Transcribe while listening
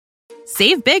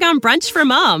Save big on brunch for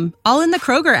mom, all in the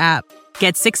Kroger app.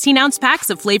 Get 16-ounce packs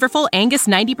of flavorful Angus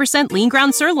 90% lean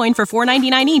ground sirloin for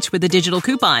 $4.99 each with a digital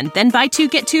coupon. Then buy 2,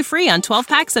 get 2 free on 12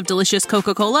 packs of delicious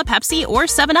Coca-Cola, Pepsi, or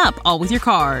 7-Up, all with your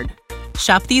card.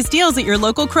 Shop these deals at your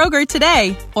local Kroger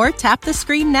today, or tap the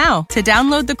screen now to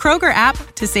download the Kroger app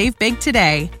to save big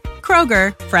today.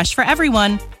 Kroger, fresh for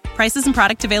everyone. Prices and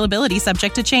product availability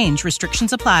subject to change.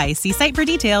 Restrictions apply. See site for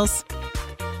details.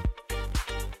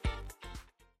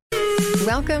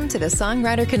 Welcome to the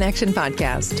Songwriter Connection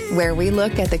podcast, where we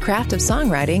look at the craft of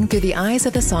songwriting through the eyes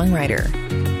of the songwriter.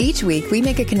 Each week, we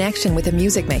make a connection with a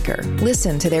music maker,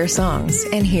 listen to their songs,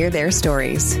 and hear their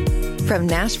stories. From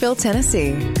Nashville,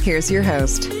 Tennessee, here's your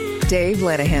host, Dave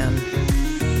Lenahan.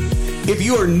 If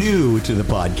you are new to the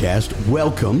podcast,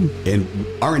 welcome. And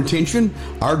our intention,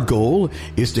 our goal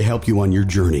is to help you on your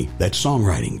journey, that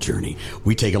songwriting journey.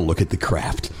 We take a look at the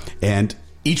craft. And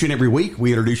each and every week,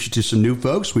 we introduce you to some new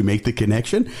folks. We make the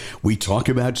connection. We talk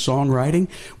about songwriting.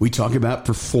 We talk about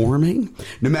performing.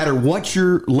 No matter what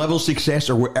your level of success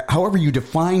or however you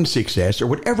define success or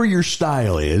whatever your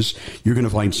style is, you're going to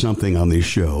find something on this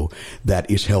show that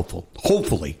is helpful.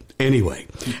 Hopefully. Anyway,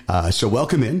 so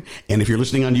welcome in. And if you're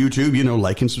listening on YouTube,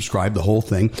 like and subscribe, the whole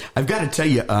thing. I've got to tell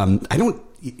you, I'm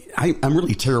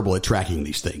really terrible at tracking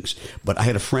these things, but I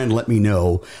had a friend let me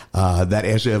know that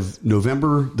as of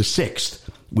November the 6th,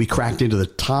 we cracked into the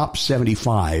top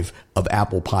 75 of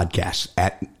Apple Podcasts.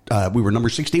 We were number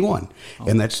 61,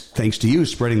 and that's thanks to you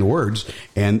spreading the words,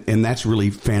 and that's really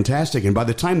fantastic. And by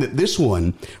the time that this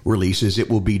one releases, it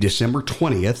will be December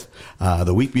 20th,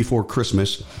 the week before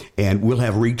Christmas, and we'll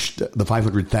have reached the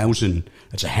 500,000.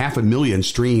 That's 500,000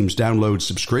 streams, downloads,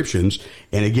 subscriptions,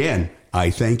 and again, I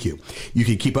thank you. You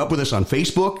can keep up with us on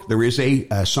Facebook. There is a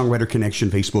Songwriter Connection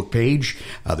Facebook page.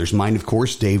 There's mine, of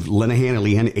course, Dave Lenahan,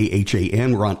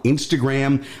 Lenahan. We're on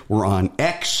Instagram. We're on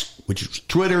X, which is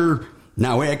Twitter,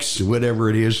 now X, whatever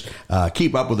it is.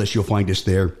 Keep up with us. You'll find us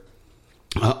there.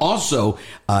 Also,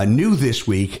 new this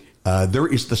week, there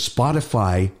is the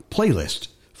Spotify playlist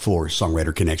for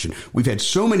Songwriter Connection. We've had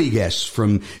so many guests,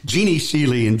 from Jeannie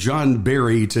Seeley and John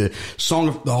Barry to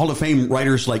the Hall of Fame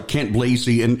writers like Kent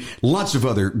Blasey and lots of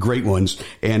other great ones.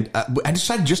 And I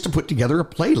decided just to put together a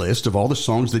playlist of all the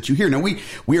songs that you hear. Now,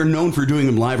 we are known for doing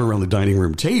them live around the dining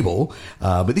room table,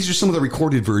 but these are some of the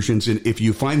recorded versions. And if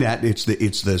you find that, it's the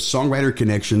Songwriter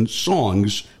Connection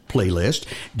songs playlist.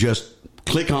 Just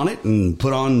click on it and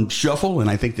put on shuffle, and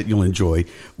I think that you'll enjoy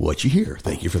what you hear.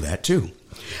 Thank you for that, too.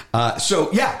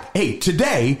 Hey,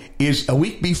 today is a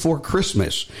week before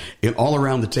Christmas, and all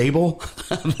around the table,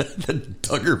 the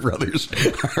Duggar brothers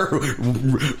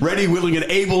are ready, willing, and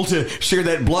able to share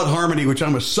that blood harmony, which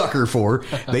I'm a sucker for.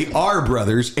 They are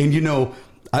brothers, and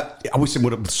I always say,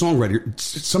 what a songwriter,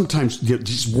 sometimes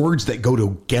just words that go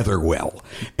together well.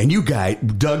 And you guys,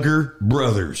 Duggar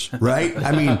brothers, right?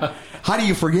 I mean, how do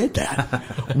you forget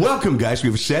that? Welcome, guys. We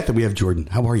have Seth and we have Jordan.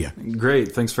 How are you?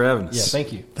 Great. Thanks for having us. Yeah,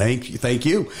 thank you. Thank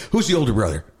you. Who's the older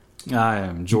brother? I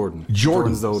am Jordan.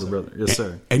 Jordan's the older brother. Yes,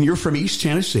 sir. And you're from East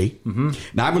Tennessee. Mm-hmm.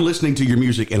 Now, I've been listening to your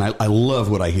music, and I love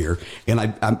what I hear. And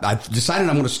I've decided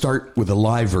I'm going to start with a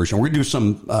live version. We're going to do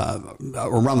some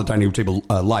around the dining room table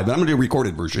live, but I'm going to do a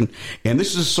recorded version. And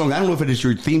this is a song. I don't know if it is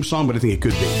your theme song, but I think it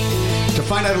could be. To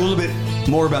find out a little bit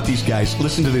more about these guys,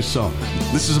 listen to this song.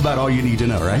 This is about all you need to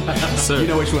know, right? Sir. You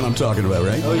know which one I'm talking about,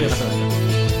 right? Oh, yes, sir.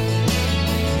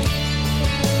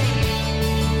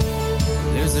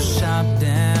 There's a shop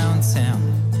downtown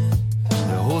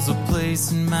that holds a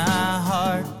place in my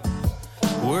heart.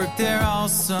 Worked there all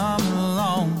summer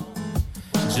long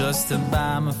just to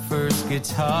buy my first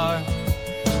guitar.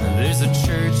 There's a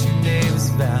church in Davis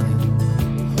Valley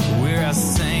where I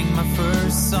sang my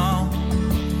first song.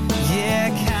 Yeah,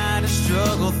 I kinda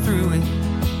struggled through it,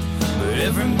 but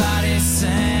everybody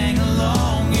sang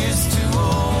along. Here's to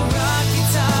old Rocky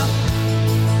Top,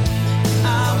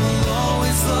 I will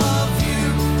always love you.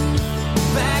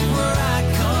 Back where I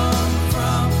come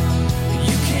from,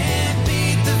 you can't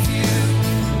beat the view.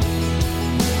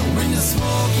 When the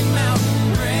Smoky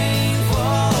Mountain rain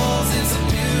falls, it's a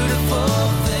beautiful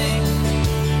thing.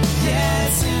 Yeah,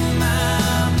 it's in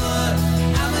my blood.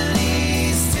 I'm an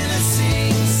East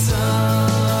Tennessee son.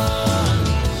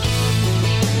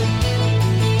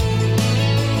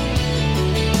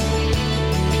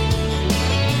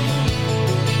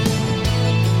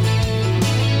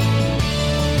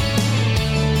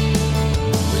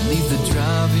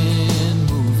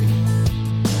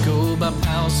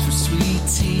 For sweet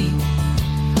tea,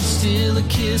 still a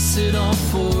kiss at all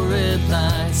four red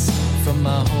lights from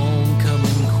my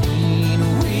homecoming queen.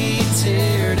 We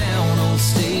tear down Old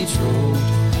Stage Road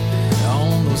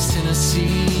on those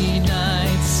Tennessee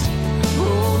nights.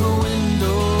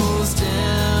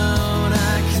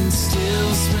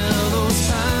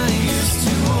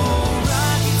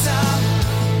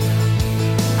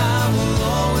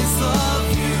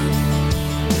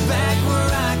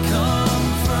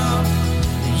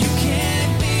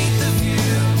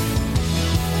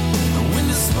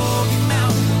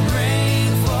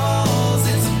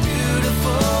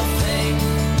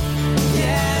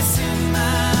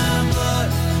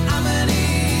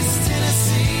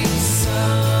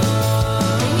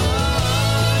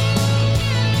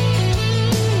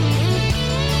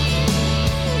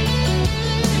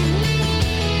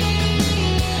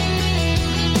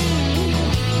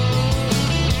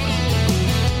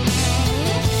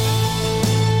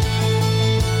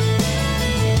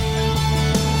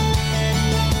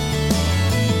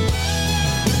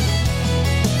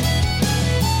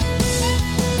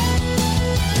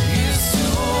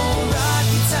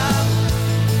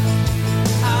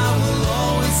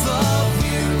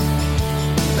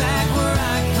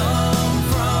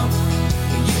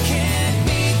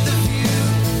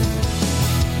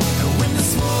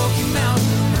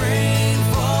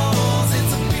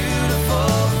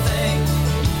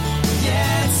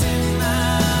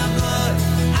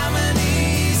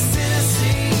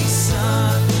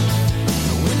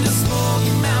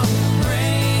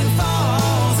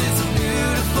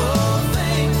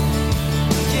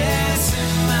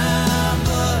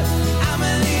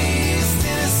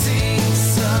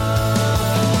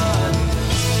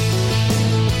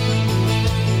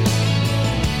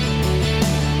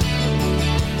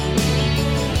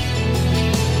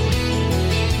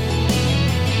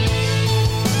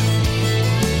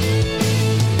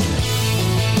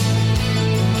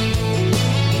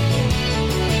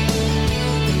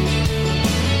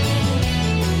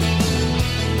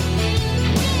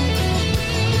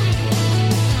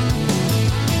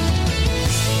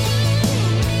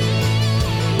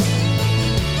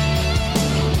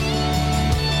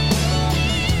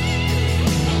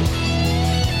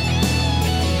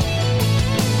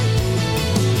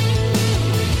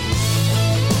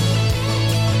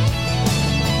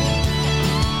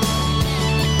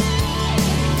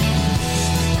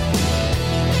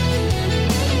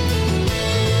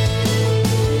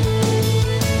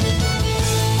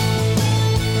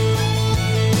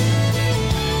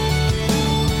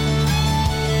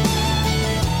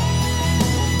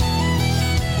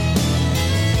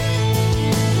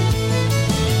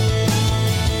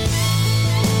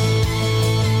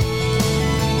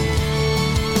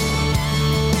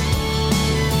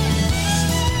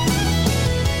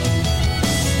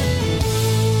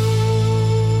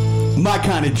 My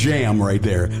kind of jam right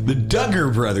there. The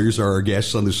Duggar brothers are our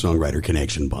guests on the Songwriter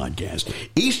Connection podcast.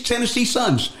 East Tennessee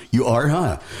Sons. You are,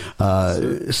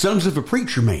 huh? Sons of a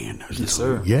preacher man. Yes,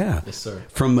 sir. Yeah. Yes, sir.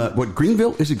 From what,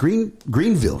 Greenville? Is it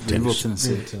Greenville,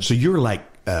 Tennessee. So you're like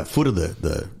foot of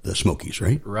the Smokies,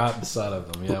 right? Right beside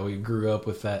of them. Yeah, we grew up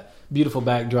with that beautiful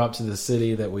backdrop to the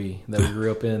city that we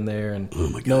grew up in there, and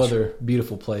no other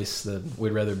beautiful place that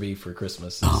we'd rather be for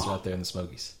Christmas. It's right there in the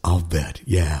Smokies. I'll bet.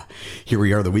 Yeah. Here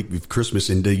we are the week of Christmas,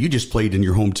 and you just played in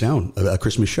your hometown a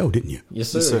Christmas show, didn't you? Yes,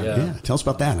 sir. Yes, sir. Yeah. Tell us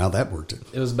about that and how that worked.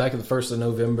 It was back at the 1st of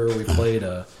November. We played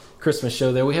a Christmas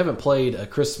show there. We haven't played a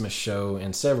Christmas show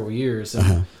in several years.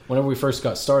 And whenever we first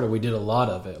got started, we did a lot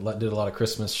of it. Did a lot of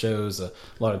Christmas shows, a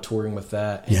lot of touring with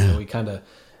that. And we kind of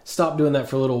stopped doing that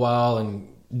for a little while and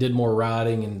did more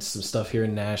writing and some stuff here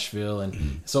in Nashville.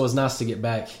 And so it was nice to get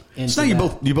back into So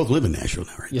now you both live in Nashville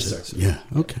now, right? Yes, sir. Yeah.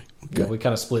 Okay. Yeah, we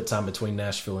kind of split time between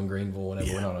Nashville and Greenville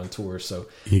whenever we're not on tour. So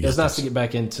it was nice to get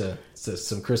back into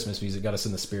some Christmas music. Got us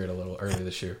in the spirit a little early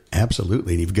this year.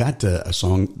 Absolutely. And you've got a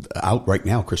song out right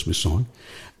now, a Christmas song.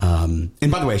 And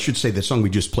by the way, I should say the song we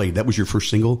just played, that was your first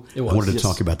single. It was. I wanted to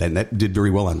talk about that. And that did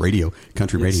very well on radio,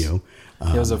 country radio.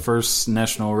 It was our first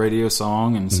national radio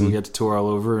song, and so we got to tour all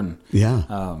over and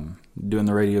doing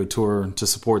the radio tour to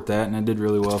support that, and it did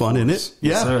really well. It's fun, isn't it?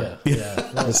 Yeah. Yes, sir.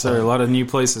 Yeah. Yes, sir. A lot of new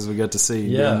places we got to see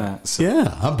doing that. So.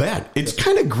 Yeah, I bet. It's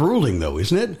kind of grueling, though,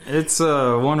 isn't it? It's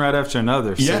one right after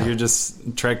another. So Yeah. you're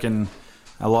just trekking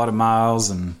a lot of miles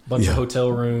and Bunch of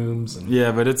hotel rooms. And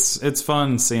but it's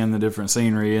fun seeing the different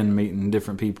scenery and meeting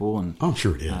different people, and I'm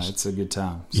sure it is. it's a good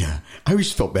time. So. Yeah. I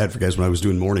always felt bad for guys when I was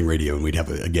doing morning radio and we'd have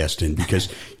a guest in because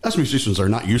us musicians are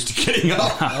not used to getting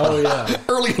up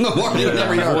early in the morning.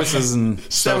 Yeah, voices and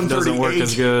stuff doesn't work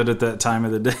as good at that time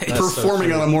of the day.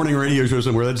 Performing on a morning radio show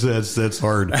somewhere, that's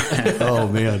hard. Oh,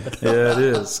 man. Yeah, it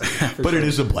is. But it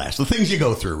is a blast. The things you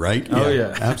go through, right? Oh,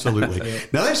 yeah. Absolutely.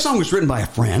 Now, that song was written by a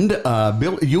friend,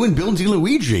 Bill. You and Bill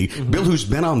DeLuigi, Bill, who's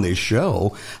been on this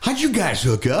show. How'd you guys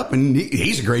hook up? And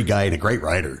he's a great guy and a great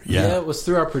writer. Yeah, it was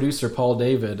through our producer, Paul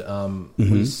David.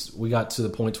 We got to the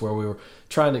point where we were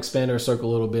trying to expand our circle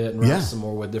a little bit and write some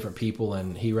more with different people,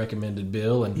 and he recommended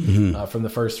Bill. And from the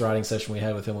first writing session we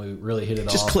had with him, we really hit it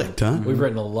off. Just clicked, huh? We've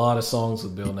written a lot of songs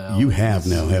with Bill now. You have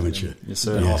now, haven't you? Yes,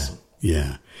 sir. Awesome.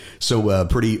 Yeah. So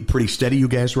pretty steady you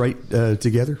guys write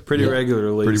together? Pretty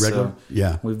regularly. Pretty regular? So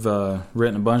Yeah. We've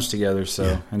written a bunch together,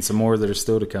 and some more that are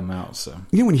still to come out. So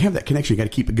When you have that connection, you got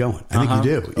to keep it going. I think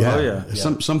you do. Yeah. Oh, yeah.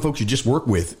 Some folks you just work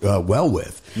with well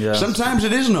with. Yeah. Sometimes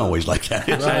it isn't always like that.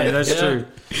 Right, that's true.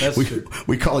 That's true.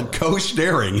 We call it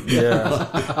co-staring.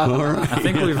 Yeah. All right. I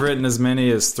think we've written as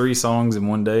many as 3 songs in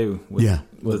one day with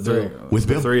With the Bill. With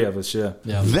the Bill? 3 of us. Yeah.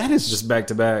 That is Just back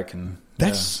to back, and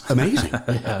that's amazing.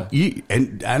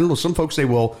 And I don't know. Some folks say,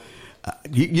 "Well,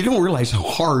 you don't realize how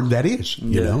hard that is."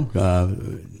 You know,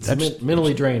 It's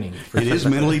mentally draining. it is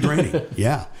mentally draining.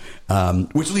 Yeah,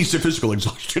 which leads to physical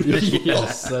exhaustion. As well.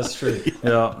 Yes, that's true.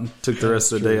 Yeah, took the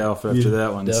rest of the day off after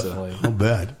that one. Definitely. I'll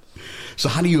bet. So,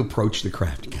 how do you approach the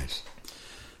craft, guys?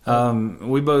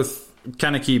 We both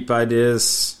kind of keep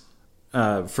ideas.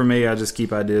 For me, I just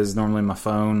keep ideas normally on my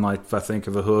phone. Like if I think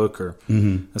of a hook or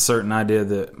a certain idea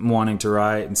that I'm wanting to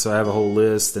write, and so I have a whole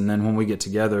list. And then when we get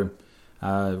together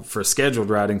for a scheduled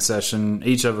writing session,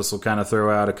 each of us will kind of throw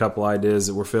out a couple ideas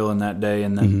that we're feeling that day,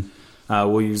 and then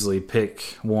we'll usually pick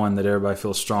one that everybody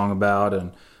feels strong about,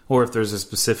 or if there's a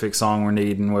specific song we're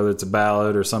needing, whether it's a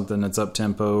ballad or something that's up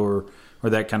tempo or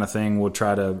that kind of thing, we'll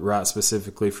try to write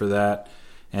specifically for that.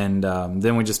 And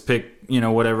then we just pick,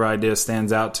 whatever idea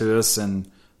stands out to us. And,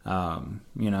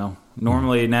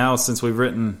 normally now, since we've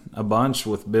written a bunch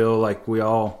with Bill, like we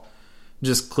all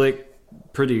just click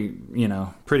pretty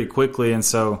quickly. And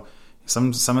so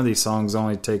some of these songs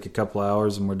only take a couple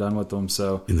hours and we're done with them.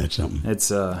 So Isn't that something? it's,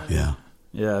 Yeah,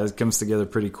 it comes together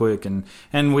pretty quick. And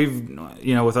we've,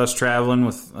 with us traveling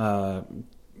with,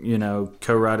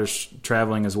 co-writers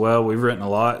traveling as well, we've written a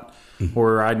lot.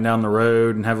 We're riding down the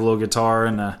road and have a little guitar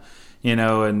and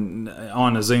and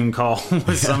on a Zoom call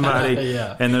with somebody,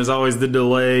 and there's always the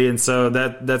delay, and so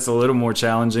that's a little more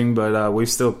challenging. But we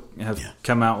still have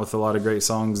come out with a lot of great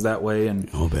songs that way. And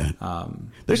I'll bet.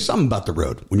 There's something about the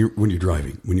road when you're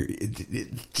driving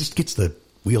it just gets the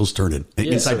wheels turning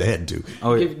inside the head too.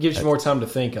 Oh, It gives you more time to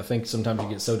think. I think sometimes you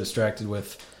get so distracted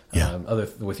with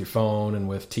with your phone and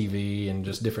with TV and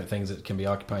just different things that can be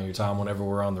occupying your time whenever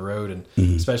we're on the road, and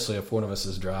especially if one of us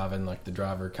is driving, like the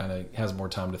driver kind of has more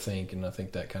time to think, and I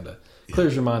think that kind of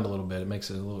clears your mind a little bit. It makes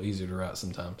it a little easier to write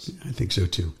sometimes. I think so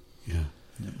too. Yeah.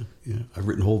 Yeah. I've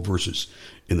written whole verses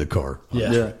in the car.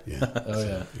 Yeah. Oh,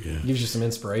 yeah. It gives you some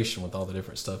inspiration with all the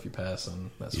different stuff you pass and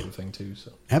that sort of thing, too.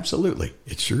 So Absolutely.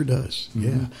 It sure does.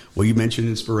 Yeah. Well, you mentioned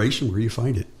inspiration. Where do you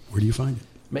find it?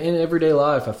 Man, in everyday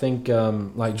life, I think,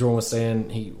 like Jordan was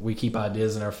saying, we keep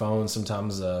ideas in our phones.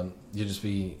 Sometimes you just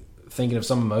be thinking of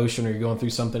some emotion, or you're going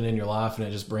through something in your life, and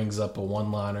it just brings up a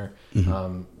one-liner,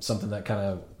 something that kind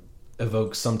of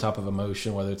evokes some type of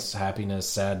emotion, whether it's happiness,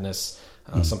 sadness,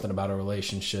 something about a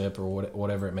relationship, or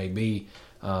whatever it may be.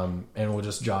 And we'll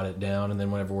just jot it down, and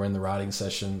then whenever we're in the writing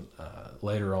session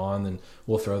later on, then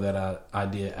we'll throw that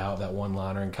idea out, that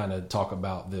one-liner, and kind of talk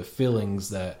about the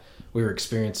feelings that we were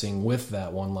experiencing with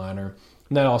that one-liner.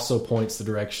 And that also points the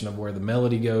direction of where the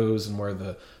melody goes and where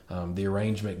the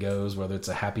arrangement goes, whether it's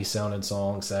a happy-sounding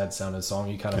song, sad-sounding song.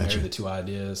 You kind of marry the two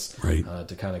ideas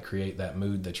to kind of create that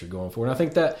mood that you're going for. And I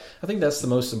think that's the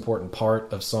most important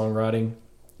part of songwriting,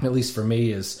 at least for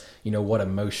me, is, what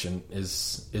emotion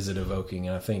is it evoking.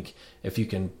 And I think if you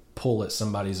can pull at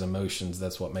somebody's emotions,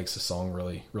 that's what makes a song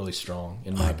really, really strong,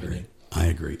 in my opinion. I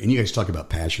agree. And you guys talk about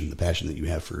passion, the passion that you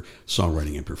have for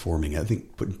songwriting and performing. I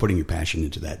think putting your passion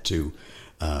into that too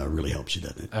really helps you,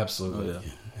 doesn't it? Absolutely. Yeah,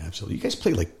 absolutely. You guys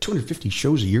play like 250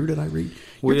 shows a year, did I read?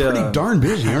 You're pretty darn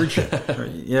busy, aren't you?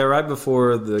 Yeah, right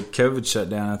before the COVID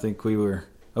shutdown, I think we were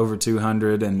over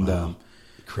 200, and that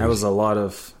was a lot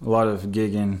of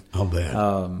gigging. I'll bet.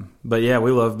 But yeah,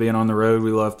 we love being on the road.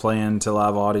 We love playing to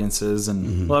live audiences,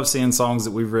 and love seeing songs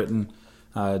that we've written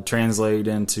translate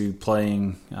into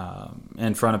playing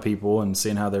in front of people and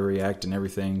seeing how they react and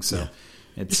everything. So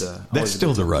it's that's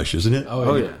still the rush, isn't it?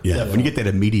 Oh yeah. Yeah, when you get that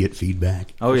immediate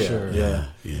feedback. Oh yeah, sure. Yeah.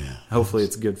 Hopefully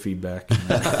it's good feedback.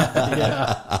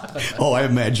 Oh, I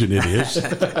imagine it is.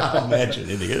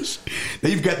 Now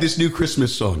you've got this new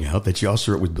Christmas song out that you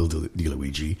also wrote with Bill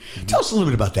DeLuigi. Tell us a little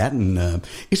bit about that. And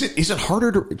is it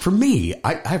harder for me?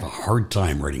 I have a hard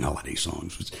time writing holiday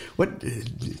songs. What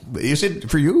is it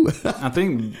for you? I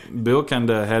think Bill kind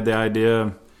of had the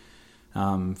idea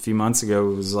a few months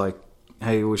ago. It was like,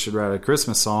 hey, we should write a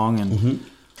Christmas song. And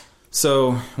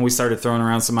so we started throwing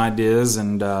around some ideas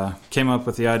and came up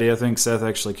with the idea. I think Seth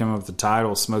actually came up with the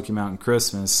title, Smoky Mountain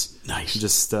Christmas. Nice.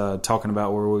 Just talking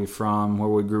about where we're from, where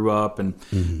we grew up. And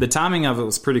the timing of it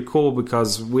was pretty cool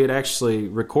because we had actually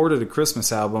recorded a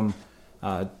Christmas album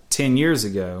 10 years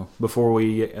ago before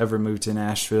we ever moved to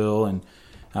Nashville. And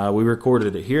we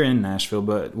recorded it here in Nashville,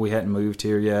 but we hadn't moved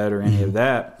here yet or any of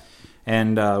that.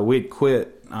 And we had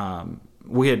quit.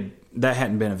 That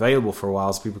hadn't been available for a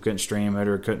while, so people couldn't stream it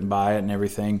or couldn't buy it and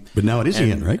everything. But now it is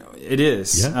again, right? It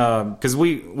is. Because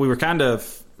we were kind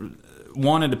of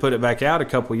wanted to put it back out a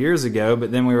couple years ago,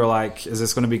 but then we were like, is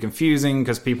this going to be confusing?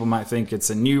 Because people might think it's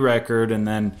a new record, and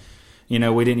then, we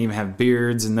didn't even have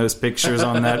beards in those pictures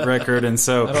on that record. And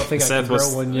so I don't think Seth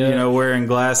was, wearing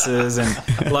glasses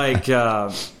and like...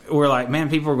 we're like, man,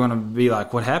 people are going to be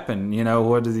like, what happened?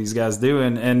 What are these guys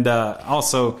doing? And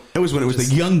also... It was when it was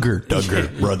the younger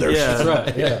Duggar brothers. Yeah. That's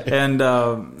right, yeah.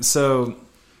 And so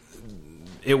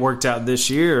it worked out this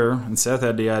year, and Seth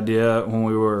had the idea when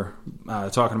we were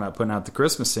talking about putting out the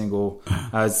Christmas single.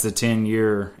 It's the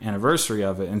 10-year anniversary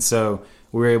of it. And so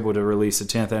we were able to release a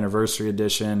 10th anniversary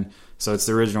edition. So it's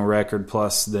the original record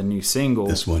plus the new single.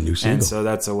 This one new single. And so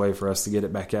that's a way for us to get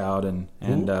it back out and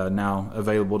now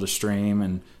available to stream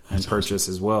and purchase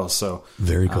as well. So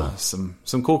very cool. Some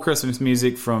cool Christmas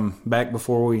music from back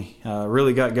before we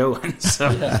really got going. So,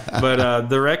 but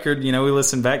the record, we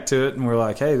listened back to it and we're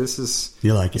like, hey, this is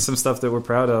some stuff that we're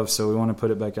proud of. So we want to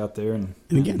put it back out there and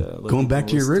again, going back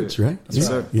to your roots, right? That's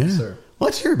right. Yeah. Yes, sir. Well,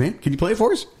 let's hear it, man. Can you play it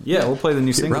for us? Yeah, we'll play the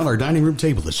new single. Around our dining room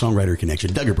table, the Songwriter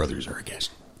Connection. Duggar Brothers are our guest.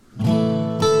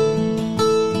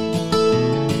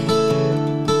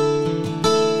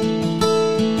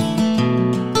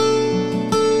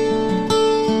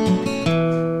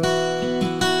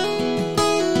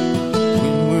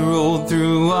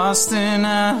 Austin,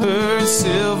 I heard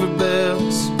silver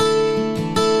bells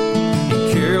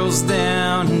and carols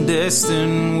down in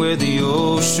Destin where the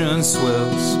ocean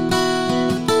swells.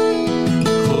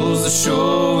 Close the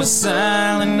shore with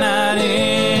Silent Night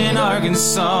in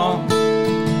Arkansas.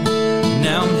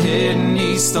 Now I'm heading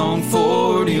east on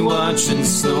 40, watching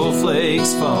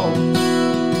snowflakes fall.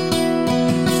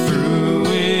 Through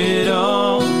it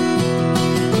all,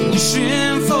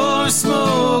 wishing for a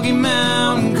Smoky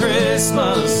Mountain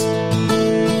Christmas.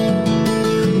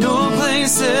 No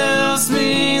place else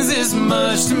means as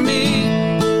much to me.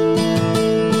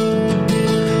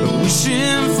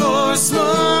 Wishing for a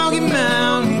Smoky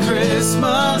Mountain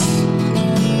Christmas.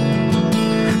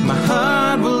 My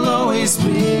heart will always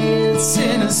be in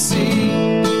Tennessee.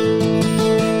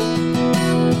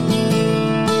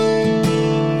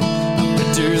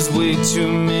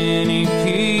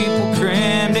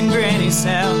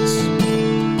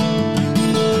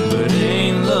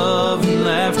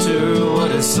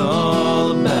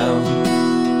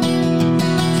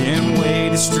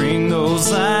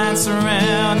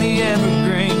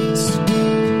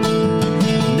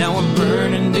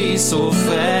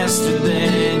 faster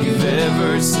than you've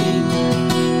ever seen.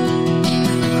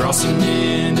 Crossing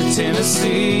into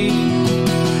Tennessee,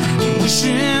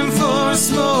 wishing for a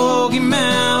Smoky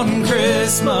Mountain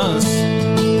Christmas.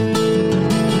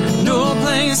 No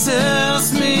place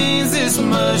else means this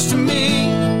much to me.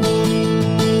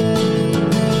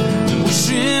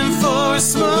 Wishing for a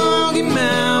Smoky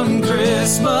Mountain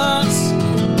Christmas.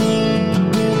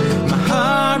 My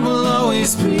heart will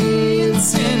always be in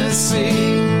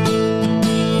Tennessee.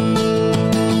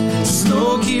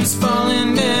 Snow keeps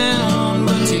falling down,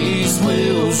 but these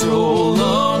wheels roll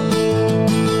on.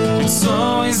 It's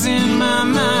always in my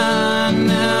mind,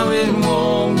 now it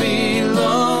won't be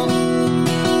long.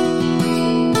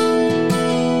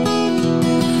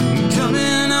 I'm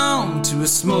coming on to a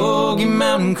Smoky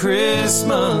Mountain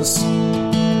Christmas.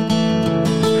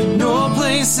 No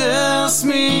place else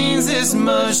means this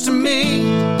much to me.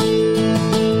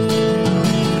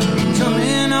 I'm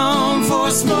coming on for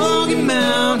a Smoky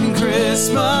Mountain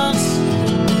Christmas.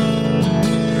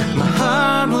 My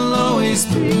heart will always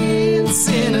be in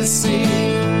Tennessee.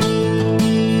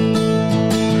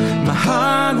 My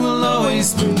heart will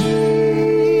always be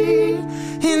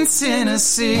in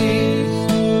Tennessee.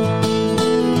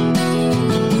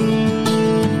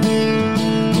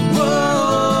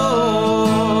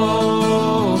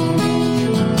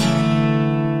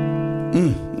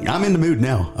 I'm in the mood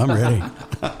now. I'm ready.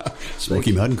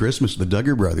 Smoky Mountain Christmas, the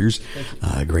Duggar Brothers.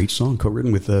 Great song,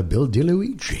 co-written with Bill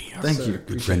DeLuigi. Thank you.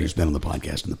 Good friend who's been on the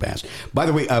podcast in the past. By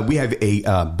the way, we have a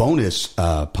bonus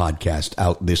podcast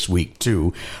out this week,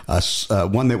 too.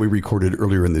 One that we recorded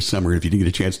earlier in the summer. If you didn't get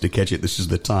a chance to catch it, this is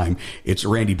the time. It's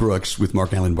Randy Brooks with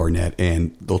Mark Allen Barnett,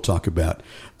 and they'll talk about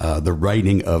the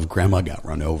writing of Grandma Got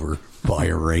Run Over by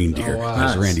a Reindeer. Oh, wow.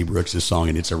 That's Nice. Randy Brooks' song,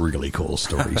 and it's a really cool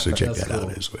story, so check that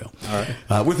cool. out as well. All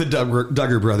right. With the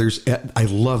Duggar Brothers, I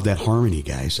love that harmony,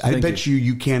 guys. I Thank bet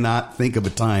you cannot think of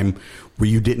a time where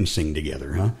you didn't sing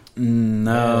together, huh?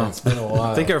 No. Yeah, it's been a while.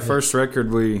 I think our first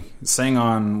record we sang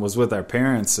on was with our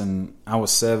parents, and I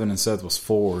was 7 and Seth was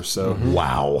 4. So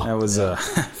Wow. that was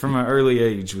from an early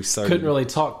age we started. Couldn't really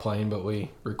talk playing, but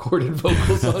we recorded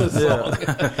vocals on a song.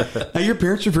 Now, your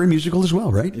parents are very musical as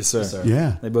well, right? Yes, sir. Yes, sir.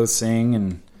 Yeah. They both sing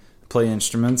and play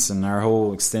instruments, and our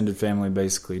whole extended family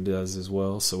basically does as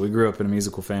well. So we grew up in a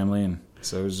musical family, and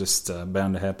so it was just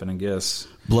bound to happen, I guess.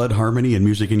 Blood, harmony, and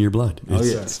music in your blood. Oh,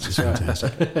 It's, yeah. it's just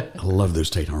fantastic. I love those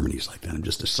tight harmonies like that. I'm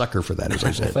just a sucker for that, as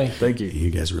I said. Thank you. Thank you. You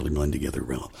guys really blend together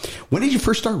well. When did you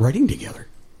first start writing together?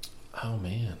 Oh,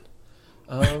 man.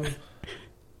 I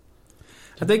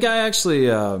think I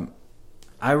actually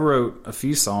I wrote a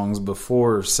few songs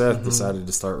before Seth decided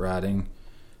to start writing,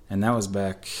 and that was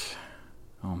back.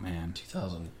 Oh man,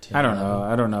 2010.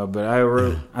 I don't know, but I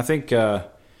wrote. I think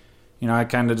I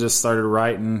kind of just started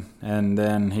writing, and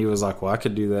then he was like, "Well, I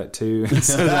could do that too."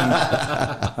 So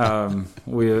then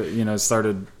we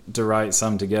started to write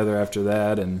some together after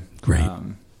that, and Great.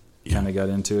 kind of got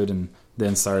into it, and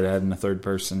then started adding a third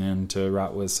person in to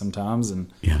write with sometimes,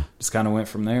 and Yeah. just kind of went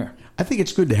from there. I think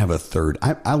it's good to have a third.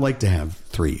 I like to have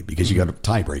 3 because you got a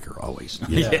tiebreaker always.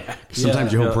 Yeah.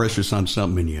 Sometimes you hold Yeah. precious on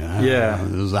something and you,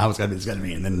 this is how it's got to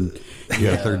be. And then you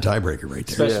got a third tiebreaker right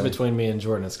there. Especially between me and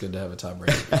Jordan, it's good to have a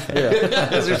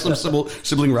tiebreaker. Is there some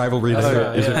sibling rivalry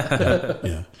there? Is it?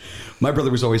 Yeah. My brother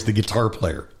was always the guitar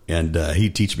player, and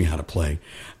he'd teach me how to play.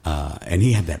 And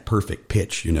he had that perfect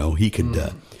pitch, He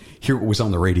could hear what was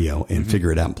on the radio and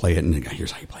figure it out and play it. And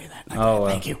here's how you play that. And I'd go,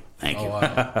 Thank you.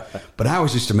 Wow. But I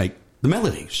was just to make the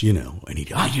melodies, and he'd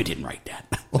go, you didn't write that.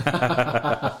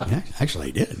 Yeah, actually,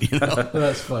 I did,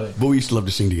 That's funny. But we used to love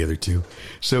to sing together, too.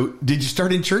 So did you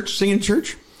start in church, singing in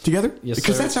church together? Yes,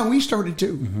 because sir. that's how we started,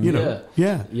 too,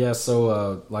 Yeah. Yeah,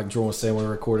 so like Jordan was saying, we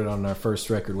recorded on our first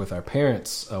record with our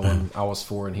parents when I was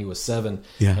 4 and he was 7.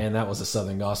 Yeah. And that was a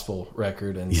Southern Gospel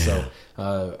record. And Yeah.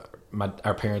 so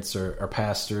our parents are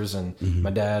pastors, and my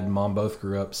dad and mom both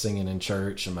grew up singing in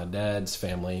church. And my dad's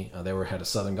family, they had a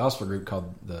Southern Gospel group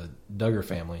called the Duggar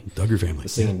family. Duggar family. The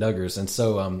Singing Duggars. And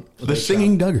so... The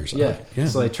Singing Duggars. Yeah. Yeah.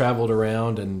 So they traveled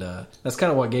around, and that's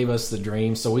kind of what gave us the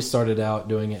dream. So we started out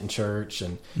doing it in church,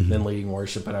 and then leading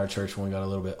worship at our church when we got a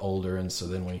little bit older. And so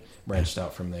then we branched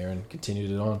out from there and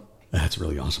continued it on. That's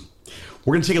really awesome.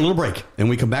 We're going to take a little break, and when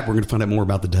we come back, we're going to find out more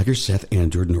about the Duggars. Seth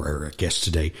and Jordan are our guests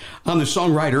today on the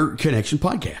Songwriter Connection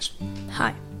podcast.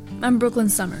 Hi, I'm Brooklyn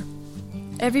Summer.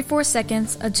 Every 4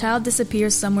 seconds, a child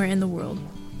disappears somewhere in the world.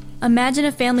 Imagine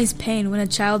a family's pain when a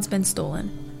child's been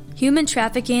stolen. Human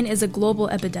trafficking is a global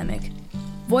epidemic.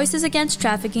 Voices Against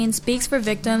Trafficking speaks for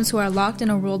victims who are locked in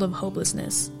a world of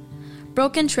hopelessness.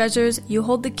 Broken Treasures, You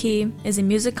Hold the Key is a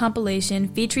music compilation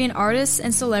featuring artists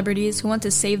and celebrities who want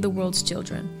to save the world's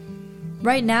children.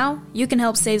 Right now, you can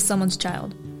help save someone's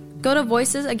child. Go to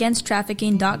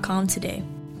voicesagainsttrafficking.com today.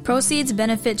 Proceeds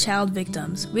benefit child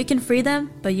victims. We can free them,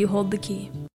 but you hold the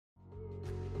key.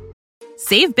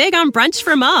 Save big on brunch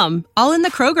for mom, all in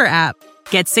the Kroger app.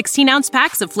 Get 16-ounce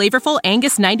packs of flavorful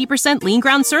Angus 90% lean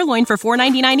ground sirloin for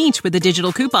 $4.99 each with a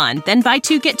digital coupon. Then buy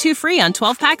 2, get 2 free on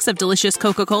 12 packs of delicious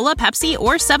Coca-Cola, Pepsi,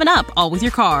 or 7-Up, all with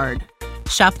your card.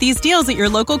 Shop these deals at your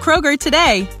local Kroger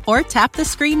today, or tap the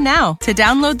screen now to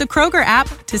download the Kroger app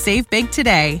to save big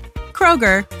today.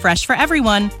 Kroger, fresh for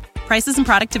everyone. Prices and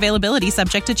product availability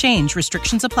subject to change.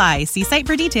 Restrictions apply. See site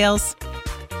for details.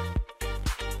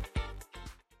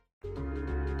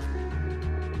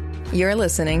 You're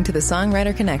listening to the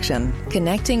Songwriter Connection,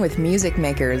 connecting with music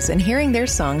makers and hearing their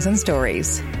songs and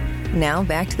stories. Now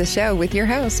back to the show with your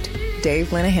host, Dave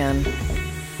Linehan.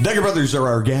 Duggar Brothers are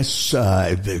our guests.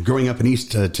 Growing up in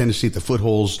East Tennessee at the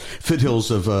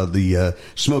foothills of the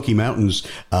Smoky Mountains,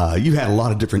 you had a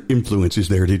lot of different influences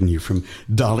there, didn't you? From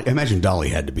Dolly. I imagine Dolly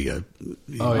had to be a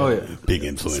big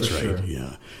influence, for right? Sure.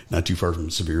 Yeah, not too far from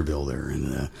Sevierville there,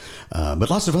 and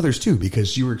but lots of others too,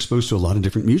 because you were exposed to a lot of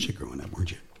different music growing up, weren't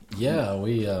you? Yeah,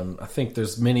 we. I think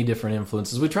there's many different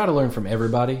influences. We try to learn from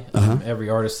everybody,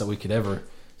 every artist that we could ever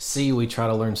see. We try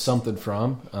to learn something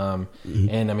from,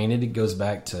 and I mean, it goes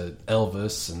back to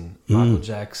Elvis and Michael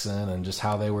Jackson and just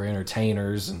how they were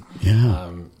entertainers, and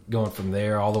going from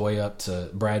there all the way up to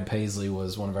Brad Paisley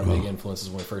was one of our big influences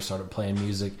when we first started playing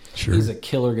music. Sure. He's a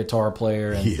killer guitar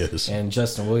player, and, He is. and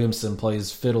Justin Williamson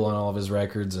plays fiddle on all of his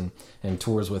records and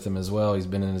tours with him as well. He's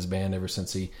been in his band ever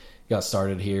since he got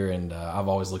started here, and I've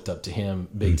always looked up to him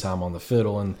big time on the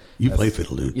fiddle. And You play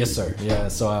fiddle, dude? Yes, sir. Yeah,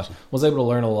 so I was able to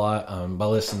learn a lot by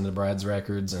listening to Brad's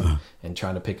records and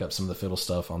trying to pick up some of the fiddle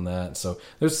stuff on that. So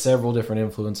there's several different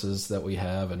influences that we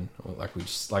have, and like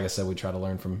I said, we try to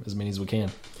learn from as many as we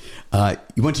can.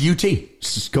 You went to UT,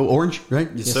 go Orange, right?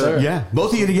 Yes, sir. Yeah,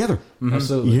 both of you together.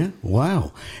 Absolutely. Yeah,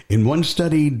 wow. And one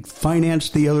studied finance,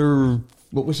 the other,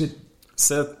 what was it?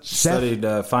 Seth studied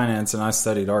finance, and I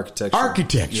studied architecture.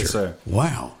 Architecture. Yes, sir.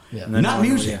 Wow. Yeah. Not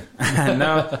music.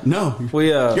 No. No. We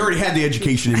you already had the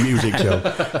education in music,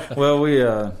 so. Well, we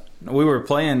were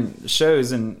playing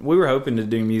shows, and we were hoping to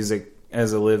do music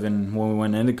as a living when we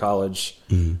went into college.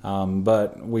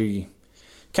 But we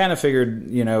kind of figured,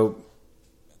 I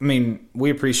mean,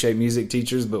 we appreciate music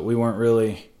teachers, but we weren't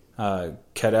really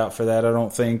cut out for that, I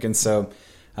don't think. And so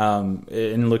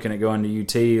in looking at going to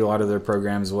UT, a lot of their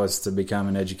programs was to become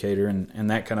an educator and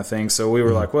that kind of thing. So we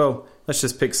were like, well, let's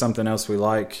just pick something else we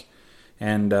like,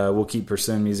 and we'll keep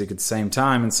pursuing music at the same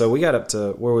time. And so we got up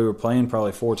to where we were playing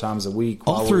probably 4 times a week.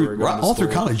 All through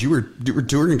college, you were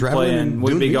touring and traveling.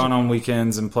 We'd be gone on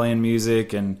weekends and playing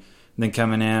music, and then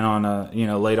coming in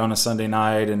on late on a Sunday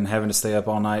night and having to stay up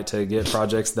all night to get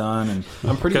projects done. And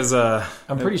I'm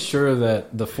pretty sure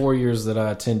that the 4 years that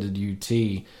I attended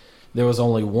UT, there was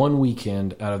only one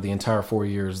weekend out of the entire 4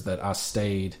 years that I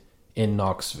stayed in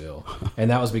Knoxville. And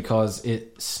that was because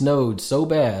it snowed so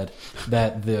bad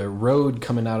that the road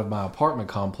coming out of my apartment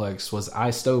complex was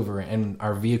iced over, and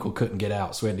our vehicle couldn't get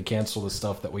out. So we had to cancel the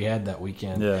stuff that we had that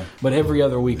weekend. Yeah. But every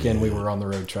other weekend we were on the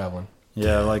road traveling.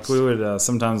 Yeah, like we would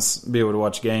sometimes be able to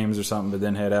watch games or something, but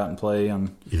then head out and play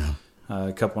on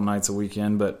a couple nights a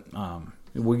weekend. But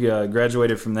we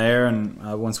graduated from there,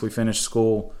 and once we finished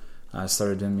school, I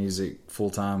started doing music full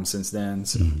time since then.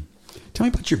 So. Tell me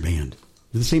about your band.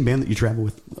 Is it the same band that you travel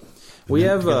with? We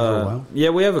have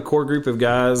we have a core group of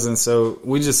guys, and so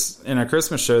we just, in our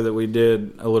Christmas show that we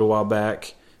did a little while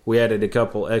back, we added a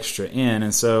couple extra in,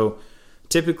 and so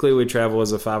typically we travel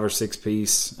as a 5 or 6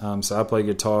 piece. So I play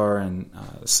guitar and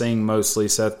sing mostly.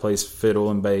 Seth plays fiddle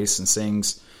and bass and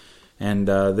sings, and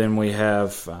then we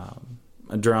have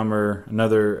a drummer,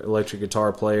 another electric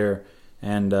guitar player,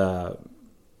 and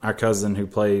our cousin who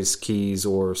plays keys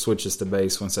or switches to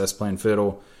bass when Seth's playing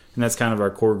fiddle. And that's kind of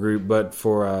our core group. But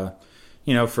for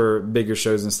for bigger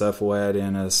shows and stuff, we'll add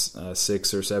in a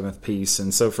 6th or 7th piece.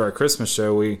 And so for our Christmas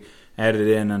show, we added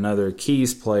in another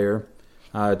keys player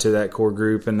to that core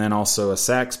group, and then also a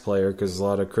sax player, because a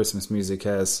lot of Christmas music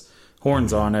has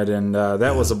horns on it. And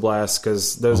that was a blast,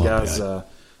 because those guys are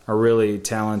really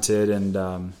talented,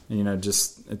 and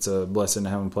just it's a blessing to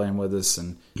have them playing with us.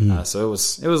 And so it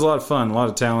was a lot of fun, a lot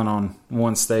of talent on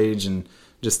one stage, and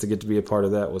just to get to be a part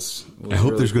of that was I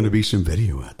hope really there's cool. going to be some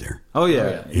video out there. Oh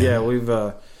yeah. We've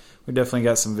we definitely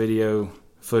got some video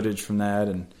footage from that,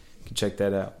 and you can check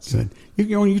that out. Good. You have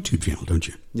your own YouTube channel, don't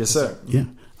you? Yes, sir. Yeah.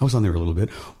 I was on there a little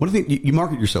bit. One of the you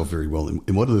market yourself very well,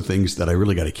 and one of the things that I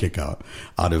really got a kick out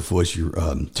of was your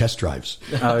test drives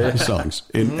songs.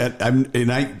 And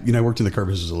I worked in the car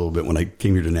business a little bit when I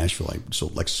came here to Nashville. I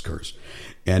sold Lexus cars,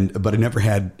 but I never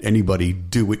had anybody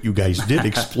do what you guys did.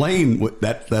 Explain what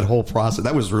that whole process.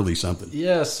 That was really something.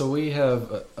 Yeah, so we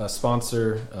have a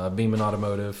sponsor, Beeman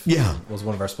Automotive. Yeah, was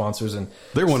one of our sponsors, and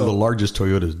they're one of the largest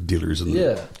Toyota dealers in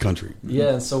the country. Yeah,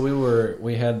 and so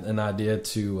we had an idea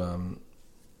to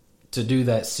do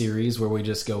that series where we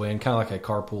just go in, kind of like a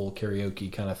carpool karaoke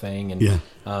kind of thing,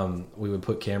 and we would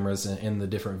put cameras in the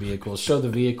different vehicles, show the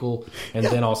vehicle, and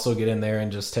then also get in there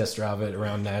and just test drive it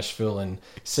around Nashville and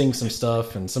sing some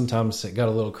stuff. And sometimes it got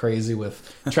a little crazy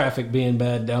with traffic being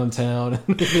bad downtown,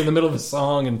 in the middle of a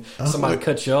song, and somebody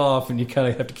cuts you off, and you kind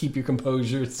of have to keep your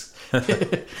composure. It's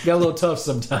got a little tough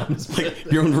sometimes. Like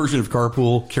your own version of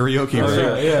carpool karaoke,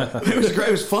 right? Yeah. It was great.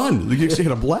 It was fun. You actually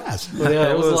had a blast.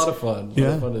 Yeah, it was a lot of fun. A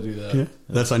lot of fun to do that. Yeah.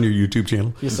 That's on your YouTube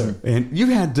channel. Yes, sir. And you've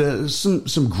had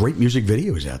some great music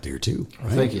videos out there too,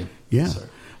 right? Thank you. Yeah. Yes, sir.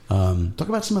 Talk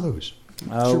about some of those.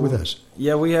 Share with us.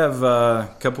 Yeah, we have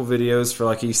a couple videos for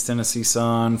like East Tennessee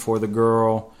Sun, For the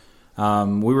Girl.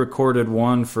 We recorded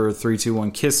one for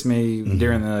 321 Kiss Me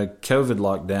during the COVID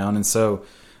lockdown, and so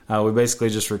we basically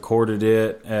just recorded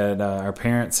it at our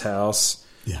parents' house,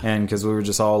 and because we were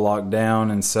just all locked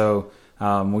down, and so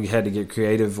we had to get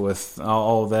creative with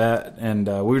all that, and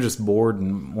we were just bored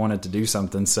and wanted to do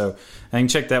something. So I can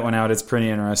check that one out. It's a pretty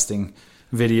interesting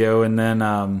video. And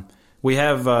then we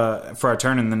have, for our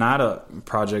Turning the Night Up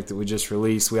project that we just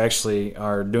released, we actually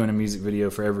are doing a music video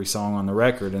for every song on the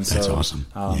record. And that's so awesome.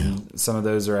 Some of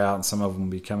those are out, and some of them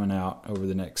will be coming out over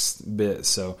the next bit.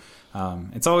 So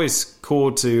it's always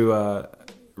cool to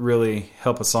really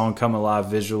help a song come alive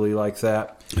visually like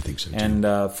that. I think so too.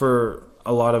 And for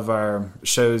a lot of our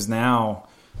shows now,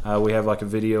 we have like a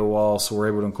video wall, so we're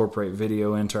able to incorporate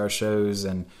video into our shows,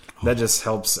 and that just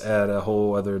helps add a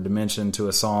whole other dimension to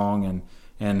a song,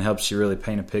 and helps you really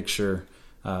paint a picture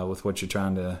with what you're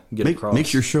trying to get across.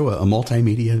 Makes your show a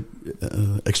multimedia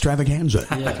extravaganza,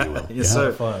 if you will. Yes,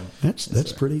 sir. Fun.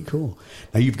 That's pretty cool.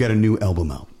 Now you've got a new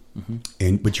album out.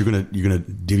 But you're gonna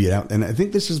divvy it out, and I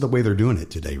think this is the way they're doing it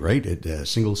today, right?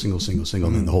 Single,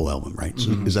 and then the whole album, right?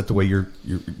 So is that the way you're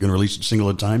gonna release a single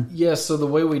at a time? Yeah. So the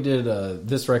way we did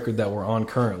this record that we're on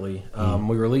currently,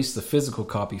 we released the physical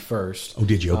copy first. Oh,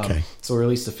 did you? Okay. So we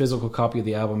released the physical copy of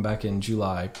the album back in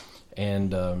July,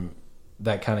 and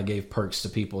that kind of gave perks to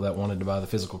people that wanted to buy the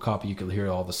physical copy. You could hear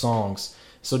all the songs.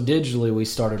 So digitally, we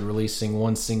started releasing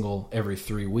one single every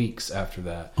 3 weeks after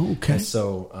that. Okay. And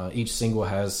so each single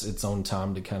has its own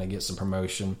time to kind of get some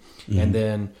promotion. And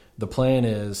then the plan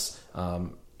is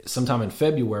sometime in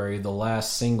February, the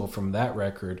last single from that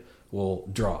record will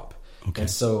drop. Okay. And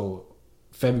so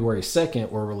February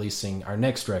 2nd, we're releasing our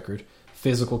next record,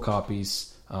 physical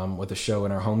copies with a show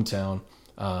in our hometown.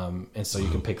 And so you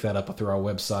can pick that up through our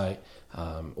website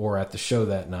or at the show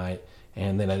that night.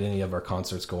 And then at any of our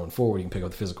concerts going forward, you can pick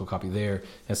up the physical copy there.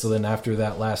 And so then after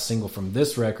that last single from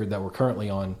this record that we're currently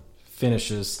on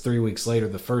finishes, 3 weeks later,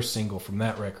 the first single from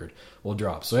that record will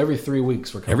drop. So every 3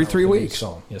 weeks we're coming every out 3 with a new weeks.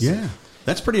 song. Yes, yeah, sir.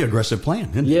 That's a pretty aggressive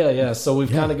plan, isn't it? Yeah. So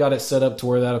we've kind of got it set up to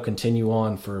where that'll continue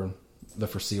on for the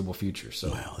foreseeable future. So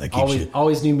that keeps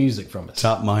always new music from us.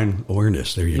 Top mind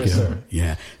awareness. There you go. Sir.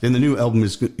 Yeah. Then the new album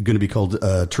is going to be called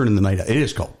Turning the Night Up. It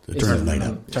is called Turning the Night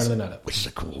Up. Turning the Night Up. Which is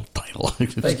a cool title.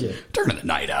 Thank you. Turning the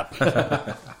Night Up.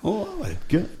 Oh,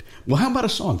 good. Well, how about a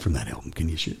song from that album? Can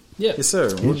you shoot? Yeah. Yes,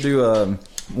 sir. We'll do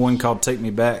one called Take Me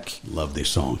Back. Love this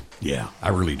song. Yeah, I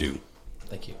really do.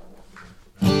 Thank you.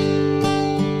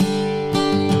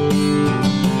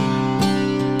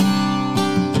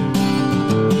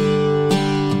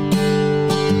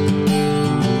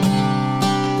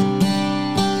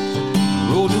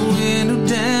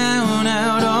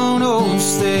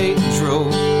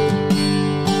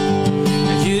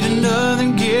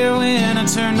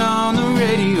 Turned on the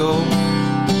radio.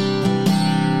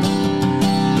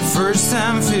 The first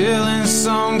time feeling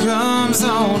song comes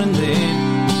on, and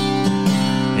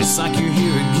then it's like you're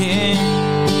here again.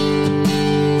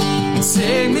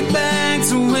 Take me back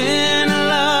to when our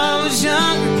love was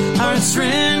younger. Hearts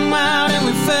ran wild and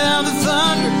we felt the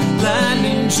thunder.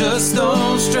 Lightning just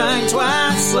don't strike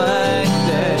twice like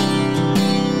that.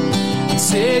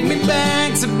 Take me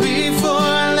back to before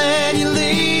I let you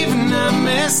leave, and I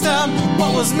messed up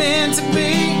what was meant to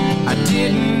be. I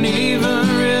didn't even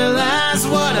realize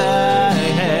what I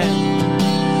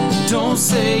had. Don't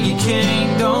say you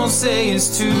can't, don't say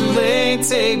it's too late.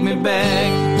 Take me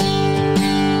back.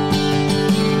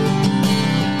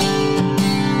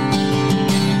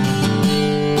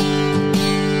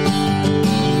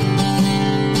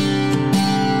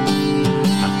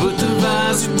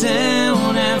 slows you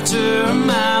down after a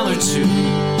mile or two.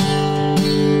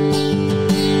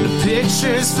 The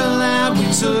pictures fell out we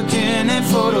took in that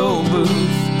photo booth.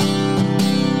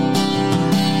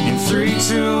 In 3,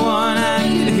 2, 1, I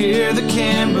could hear the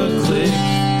camera click.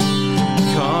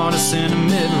 Caught us in the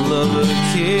middle of a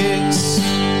kiss.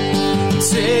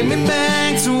 Take me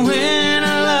back to when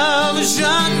our love was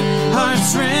younger.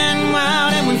 Hearts ran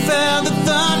wild and we felt the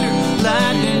thunder.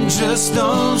 Lightning just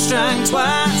don't strike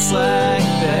twice like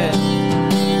that.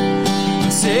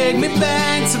 Take me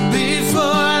back to before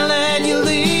I let you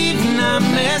leave. And I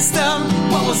messed up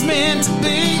what was meant to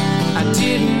be. I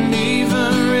didn't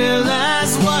even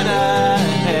realize what I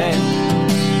had.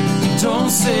 Don't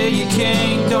say you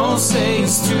can't, don't say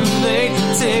it's too late.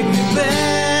 Take me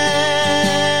back.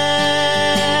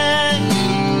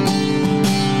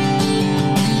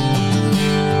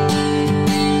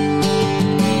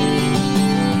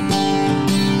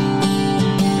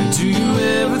 Do you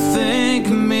ever think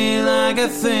of me like I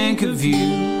think of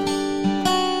you?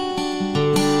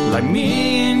 Like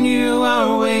me and you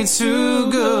are way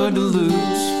too good to lose.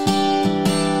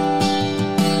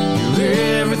 You're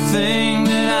everything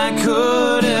that I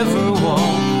could ever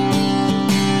want,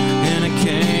 and I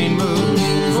can't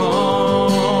move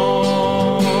on.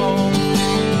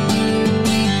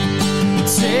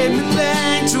 Take me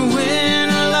back to when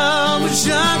our love was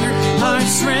younger.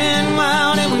 Hearts ran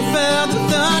wild and we felt the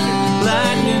thunder.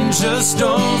 Lightning just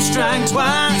don't strike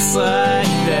twice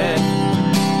like that.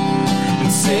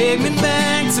 And take me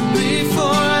back to before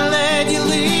I let you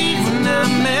leave. When I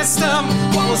messed up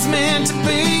what was meant to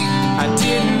be. I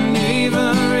didn't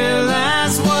even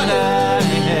realize what I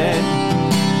had.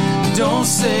 Don't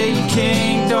say you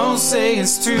can't, don't say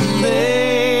it's too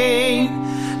late.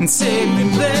 And take me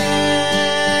back.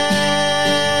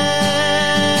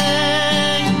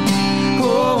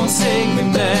 Oh, take me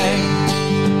back.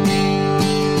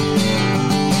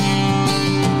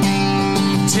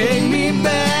 Take me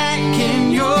back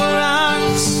in your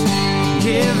arms.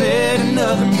 Give it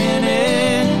another minute.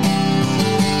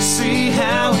 See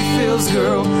how it feels,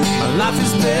 girl. My life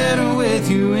is better with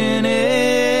you in it.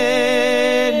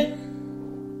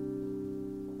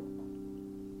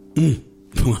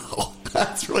 Well,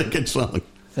 that's a really good song.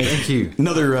 Thank you.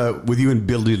 Another with you and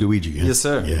Bill Luigi. Huh? Yes,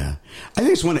 sir. Yeah, I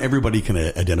think it's one everybody can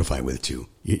identify with too.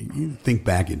 You think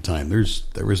back in time. There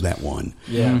was that one.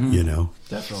 Yeah. You know.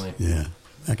 Definitely. Yeah.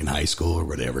 Back in high school or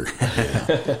whatever.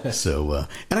 Yeah. So,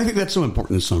 and I think that's so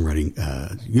important in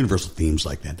songwriting, universal themes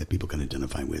like that people can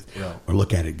identify with, right, or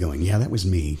look at it going, yeah, that was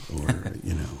me, or,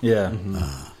 you know. Yeah.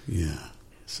 Yeah.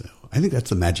 So I think that's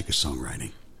the magic of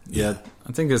songwriting. Yeah.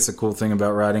 I think that's the cool thing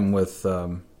about writing with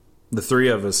the three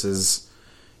of us is,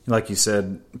 like you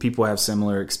said, people have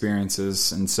similar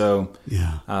experiences. And so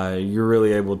you're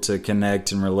really able to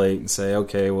connect and relate and say,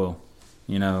 okay, well,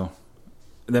 you know,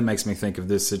 that makes me think of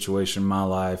this situation in my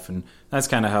life. And that's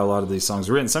kind of how a lot of these songs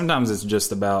are written. Sometimes it's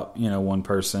just about, you know, one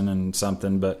person and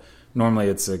something, but normally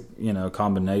it's a, you know,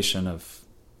 combination of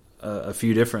a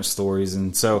few different stories.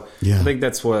 And so I think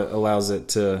that's what allows it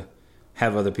to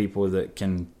have other people that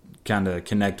can kind of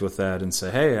connect with that and say,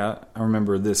 hey, I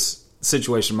remember this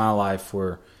situation in my life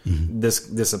where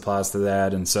this applies to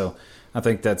that. And so I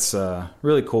think that's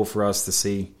really cool for us to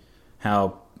see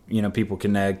how, you know, people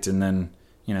connect, and then,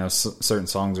 you know, certain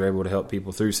songs are able to help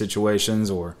people through situations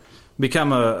or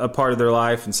become a part of their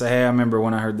life and say, hey, I remember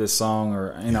when I heard this song,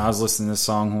 or, you know, I was listening to this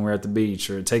song when we were at the beach,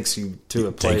 or it takes you to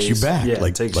a place. Takes you back, yeah,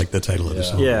 like the title of the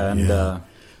song. Yeah, and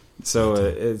so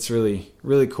it's really,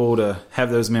 really cool to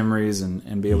have those memories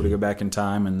and be able to go back in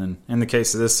time. And then in the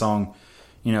case of this song,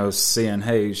 you know, seeing,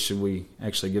 hey, should we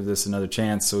actually give this another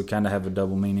chance? So we kind of have a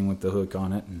double meaning with the hook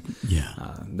on it, and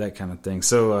that kind of thing.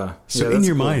 So, in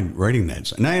your mind, writing that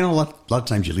song, now I know a lot of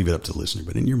times you leave it up to the listener,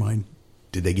 but in your mind,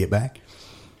 did they get back?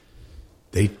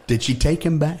 Did she take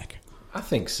him back? I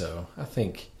think so. I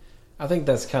think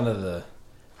that's kind of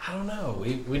I don't know.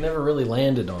 We never really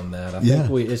landed on that. I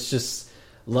think it's just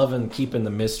loving keeping the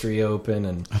mystery open,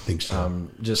 and I think so.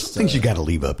 Just some things you got to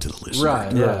leave up to the listener,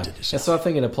 right? Yeah. And so I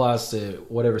think it applies to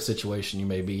whatever situation you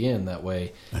may be in that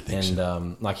way. I think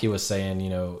so. Like he was saying, you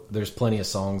know, there's plenty of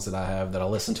songs that I have that I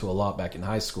listened to a lot back in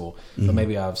high school, but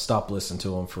maybe I've stopped listening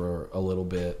to them for a little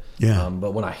bit. Yeah.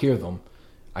 But when I hear them,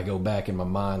 I go back in my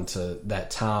mind to that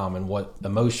time and what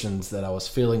emotions that I was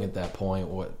feeling at that point,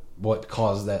 what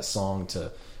caused that song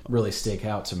to really stick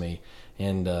out to me.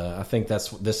 And I think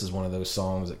this is one of those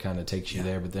songs that kind of takes you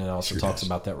there, but then it also talks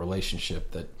about that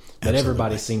relationship that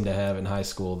everybody seemed to have in high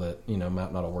school that, you know,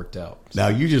 might not have worked out. So. Now,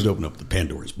 you just opened up the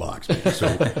Pandora's box, man. So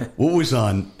what was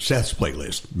on Seth's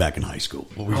playlist back in high school?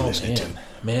 What were you listening to?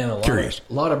 Man, a Curious.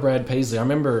 lot of Brad Paisley. I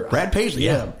remember... Brad Paisley,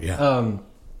 yeah.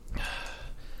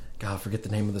 God, I forget the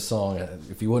name of the song.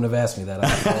 If you wouldn't have asked me that,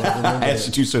 I remember. I asked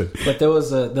it too soon. But there was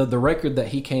the record that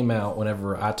he came out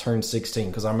whenever I turned 16,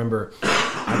 because I remember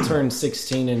I turned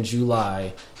 16 in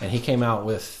July, and he came out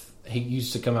with. He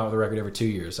used to come out with a record every 2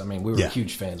 years. I mean, we were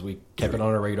huge fans. We kept it on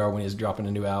our radar when he was dropping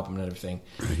a new album and everything.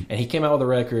 Right. And he came out with a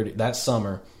record that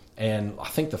summer, and I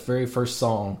think the very first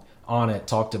song on it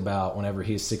talked about whenever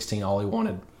he was 16, all he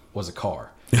wanted was a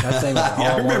car. That thing was all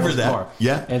I remember that. Car.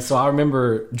 Yeah. And so I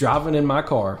remember driving in my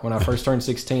car when I first turned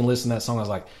 16, listening to that song. I was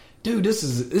like, dude, this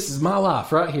is my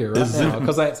life right here, right now.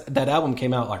 Because that album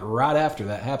came out like right after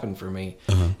that happened for me.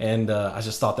 And I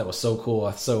just thought that was so cool.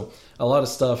 So a lot of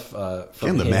stuff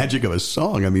from the him. magic of a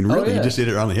song. I mean, really, you just hit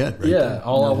it on the head, right? Yeah, there.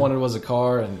 all I wanted was a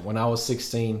car. And when I was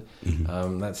 16,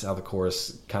 that's how the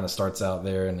chorus kind of starts out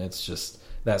there. And it's just,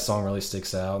 that song really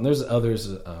sticks out. And there's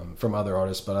others from other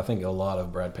artists, but I think a lot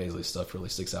of Brad Paisley's stuff really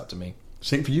sticks out to me.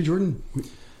 Same for you, Jordan?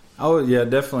 Oh, yeah,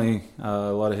 definitely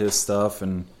a lot of his stuff.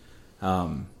 And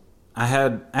I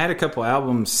had a couple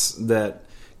albums that,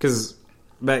 because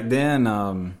back then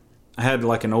I had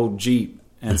like an old Jeep,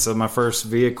 and so my first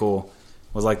vehicle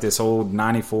was like this old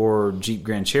 94 Jeep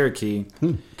Grand Cherokee,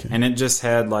 and it just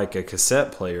had like a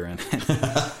cassette player in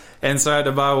it. And so I had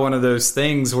to buy one of those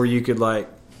things where you could, like,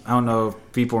 I don't know if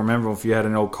people remember, if you had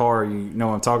an old car, you know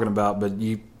what I'm talking about, but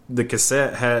the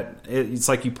cassette had, it's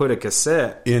like you put a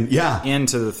cassette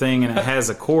into the thing, and it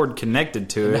has a cord connected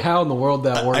to it. How in the world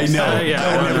that works? I know.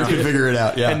 I never could figure it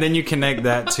out. Yeah. And then you connect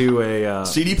that to a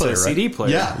CD player. CD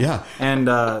player. Yeah. And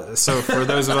so for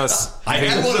those of us I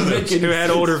had one of those. who had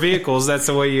older vehicles, that's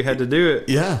the way you had to do it.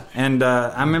 Yeah. And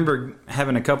I remember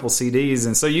having a couple CDs,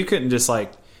 and so you couldn't just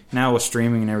like, now with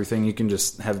streaming and everything, you can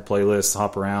just have a playlist,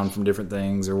 hop around from different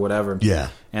things or whatever. Yeah.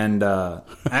 And I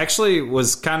actually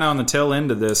was kind of on the tail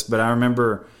end of this, but I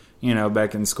remember,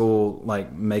 back in school,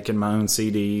 like making my own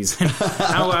CDs.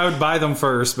 I would buy them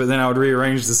first, but then I would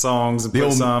rearrange the songs and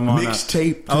put some on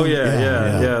mixtape. Oh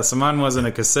yeah. So mine wasn't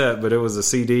a cassette, but it was a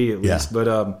CD at least. But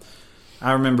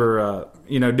I remember,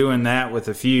 doing that with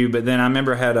a few. But then I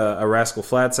remember I had a Rascal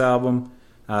Flatts album,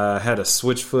 had a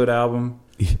Switchfoot album.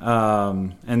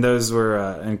 And those were,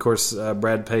 and of course,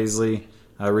 Brad Paisley,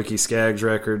 Ricky Skaggs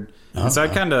record. And so I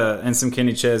and some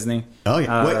Kenny Chesney. Oh,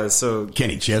 yeah. So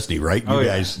Kenny Chesney, right? You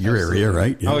guys, your area,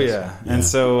 right? Yes. Oh, yeah. And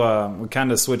so we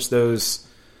kind of switched those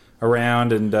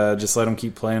around and just let them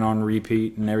keep playing on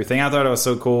repeat and everything. I thought it was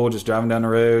so cool, just driving down the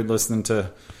road, listening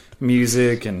to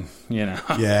music and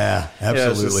yeah,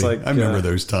 absolutely. Like, I remember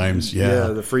those times. Yeah,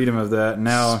 the freedom of that.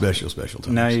 Now special times.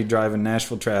 Now you drive in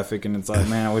Nashville traffic and it's like,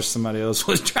 man, I wish somebody else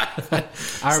was driving.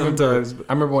 I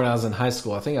remember when I was in high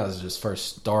school, I think I was just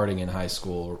first starting in high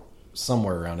school or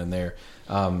somewhere around in there.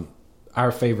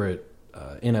 Our favorite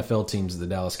NFL teams are the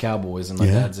Dallas Cowboys, and my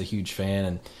dad's a huge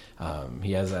fan, and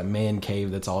he has that man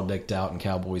cave that's all decked out in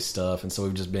Cowboys stuff, and so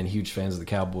we've just been huge fans of the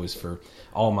Cowboys for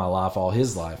all my life, all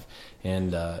his life.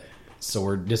 And so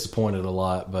we're disappointed a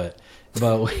lot, but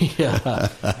we I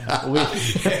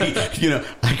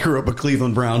grew up a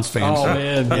Cleveland Browns fan. Oh,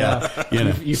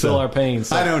 man, you feel our pain.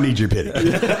 So. I don't need your pity.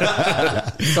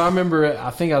 So I remember,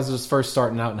 I think I was just first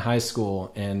starting out in high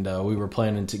school, and we were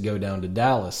planning to go down to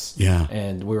Dallas. Yeah,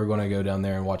 and we were going to go down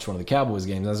there and watch one of the Cowboys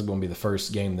games. That was going to be the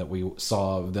first game that we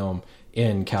saw of them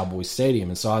in Cowboys Stadium,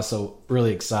 and so I was so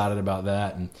really excited about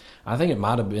that. And I think it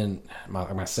might have been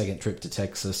my second trip to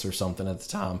Texas or something at the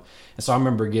time. And so I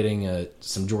remember getting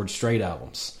some George Strait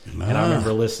albums, and I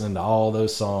remember listening to all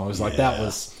those songs. Like that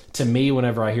was, to me,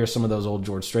 whenever I hear some of those old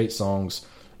George Strait songs,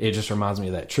 it just reminds me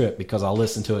of that trip, because I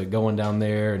listened to it going down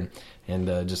there and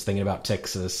just thinking about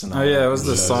Texas. And it was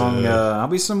the song, I'll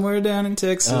be somewhere down in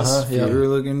Texas if you're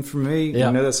looking for me. Yeah.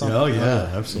 You know that song? Oh,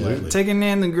 yeah, absolutely. Taking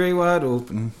in the great wide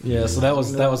open. Yeah, so that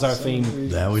was our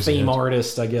theme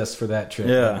artist, I guess, for that trip.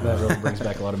 Yeah. That really brings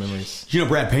back a lot of memories.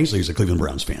 Brad Paisley is a Cleveland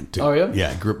Browns fan, too. Oh, yeah?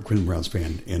 Yeah, I grew up a Cleveland Browns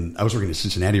fan, and I was working at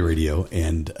Cincinnati radio,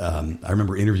 and I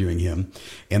remember interviewing him,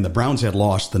 and the Browns had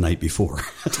lost the night before.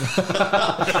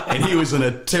 And he was in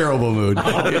a terrible mood,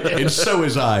 and so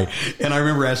was I. And I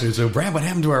remember asking him, so, Brad, what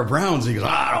happened to our Browns? He goes,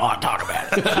 I don't want to talk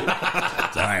about it.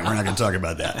 It's all right, we're not going to talk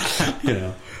about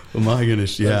that. Oh, my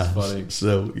goodness, yeah. That's funny.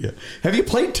 So, yeah. Have you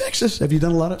played Texas? Have you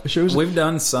done a lot of shows? We've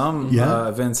done some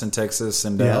events in Texas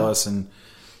and Dallas, and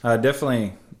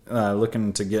definitely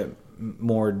looking to get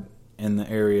more in the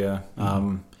area.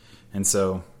 And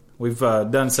so we've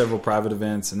done several private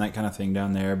events and that kind of thing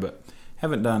down there, but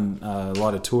haven't done a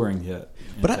lot of touring yet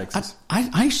in Texas.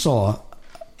 I saw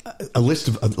a list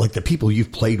of like the people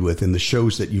you've played with and the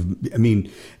shows that and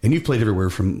you've played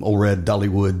everywhere from Old Red,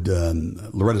 Dollywood,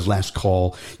 Loretta's Last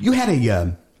Call. You had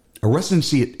a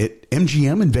residency at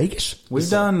MGM in Vegas? We've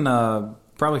done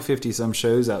probably 50 some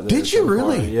shows out there. Did you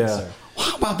really? Far. Yeah. Yes, Well,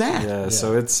 how about that? Yeah.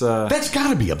 So it's That's got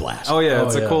to be a blast. oh yeah,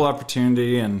 it's Oh, a yeah. cool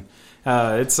opportunity, and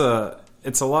it's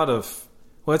a lot of.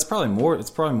 Well, it's probably more. It's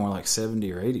probably more like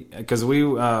 70 or 80 because we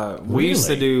used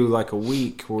to Really? do like a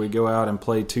week where we go out and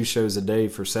play 2 shows a day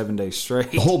for 7 days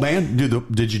straight. The whole band?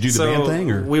 Did you do the band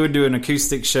thing? Or? We would do an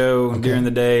acoustic show during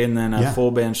the day and then a Yeah. full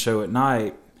band show at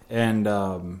night, and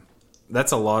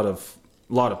that's a lot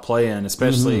of playing,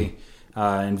 especially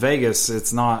in Vegas.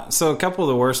 It's not so. A couple of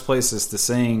the worst places to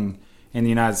sing in the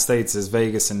United States is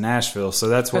Vegas and Nashville, so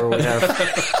that's where we have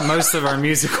most of our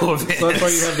musical events. So that's why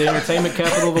you have the entertainment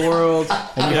capital of the world,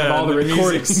 and you have all the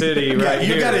recording Music City. Yeah, Right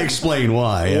you got to explain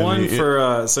why. I One mean,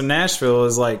 for so Nashville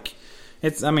is like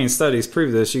it's. I mean, studies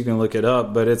prove this. You can look it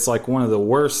up, but it's like one of the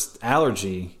worst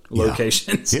allergy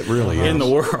locations. It really in is.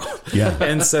 the world. Yeah.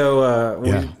 And so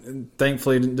Yeah. we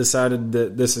thankfully decided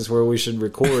that this is where we should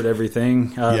record everything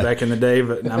back in the day.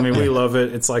 But I mean, we love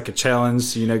it. It's like a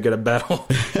challenge. You know, got to battle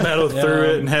through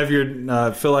it and have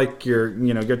your feel like you're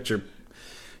get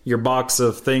your box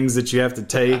of things that you have to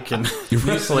take and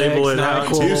label it out.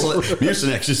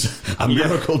 Mucinex is a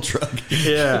miracle drug.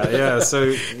 Yeah.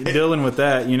 So dealing with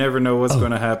that, you never know what's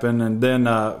going to happen. And then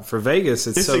for Vegas,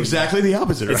 It's exactly the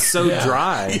opposite. Right? it's so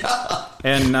dry.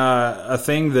 And a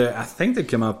thing that I think they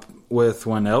came up with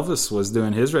when Elvis was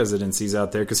doing his residencies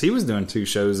out there, because he was doing 2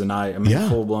 shows a night. I mean,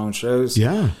 full blown shows.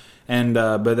 Yeah. And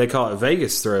but they call it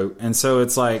Vegas throat, and so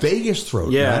it's like Vegas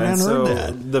throat. Yeah, I hadn't and so heard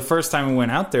that. the first time we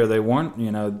went out there, they warned,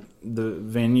 the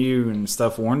venue and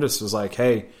stuff warned us, was like,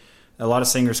 hey, a lot of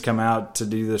singers come out to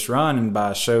do this run, and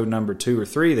by show number 2 or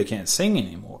 3, they can't sing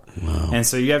anymore. Wow. And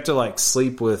so you have to like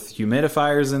sleep with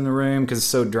humidifiers in the room because it's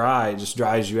so dry, it just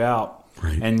dries you out,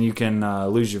 Right. and you can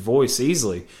lose your voice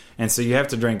easily. And so you have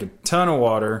to drink a ton of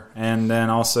water, and then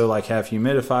also like have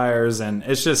humidifiers, and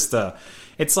it's just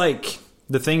it's like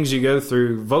the things you go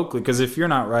through vocally, because if you're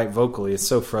not right vocally, it's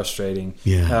so frustrating.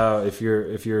 Yeah. If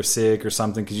you're sick or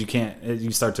something, because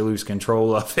you start to lose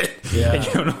control of it. Yeah. And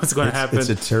you don't know what's going to happen. It's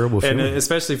a terrible feeling. And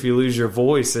especially if you lose your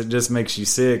voice, it just makes you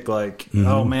sick. Like,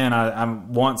 oh man, I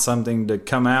want something to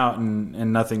come out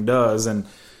and nothing does. And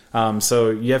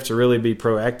so you have to really be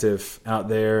proactive out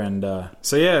there. And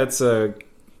so yeah, it's a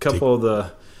couple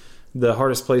of the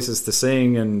hardest places to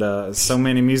sing, and so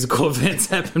many musical events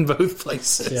happen both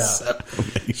places. Yeah. So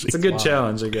it's a good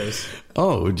challenge, I guess.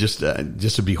 Oh, just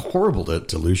to be horrible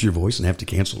to lose your voice and have to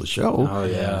cancel the show. Oh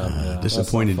yeah.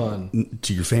 Disappointed That's not fun.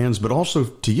 to your fans, but also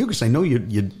to you, because I know you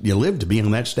live to be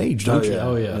on that stage, don't you?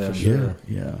 Oh yeah, for sure.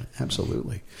 Yeah,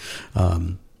 absolutely.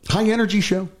 High energy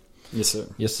show. Yes, sir.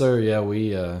 Yes, sir. Yeah,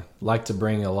 we like to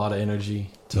bring a lot of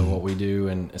energy to what we do,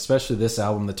 and especially this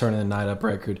album, the Turning the Night Up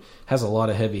record, has a lot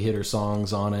of heavy hitter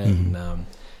songs on it, and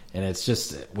it's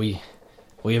just we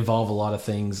involve a lot of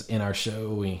things in our show.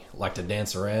 We like to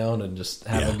dance around and just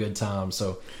have a good time.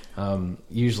 So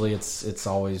usually it's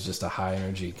always just a high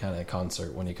energy kind of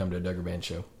concert when you come to a Duggar Band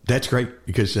show. That's great,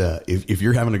 because if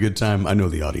you're having a good time, I know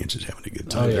the audience is having a good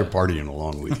time. Oh, yeah. They're partying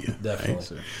along with you.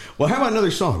 Definitely. Right? Well, how about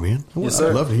another song, man? Yes, I'd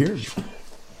sir. love to hear it.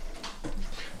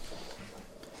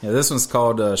 Yeah, this one's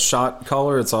called Shot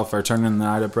Caller. It's off our Turning the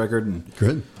Night Up record, and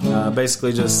Good.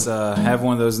 basically just have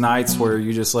one of those nights where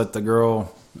you just let the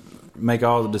girl make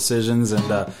all the decisions. And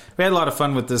we had a lot of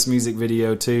fun with this music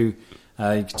video too.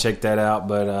 You can check that out.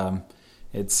 But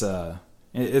it's a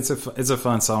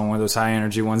fun song, one of those high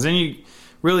energy ones, and you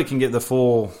really can get the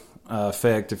full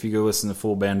effect if you go listen to the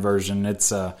full band version.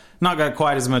 It's not got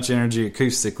quite as much energy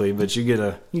acoustically, but you get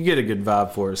a good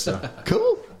vibe for it. So.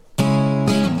 Cool.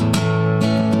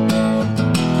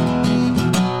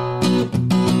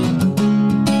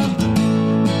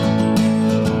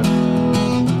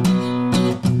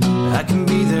 I can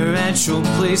be there at your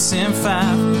place in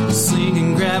 5,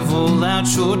 slinging gravel out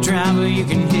your driveway. You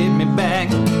can hit me back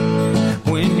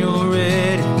when you're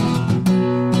ready.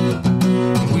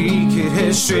 We could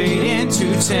head straight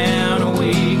into town, or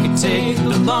we could take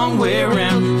the long way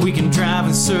around. We can drive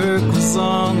in circles as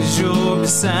long as you're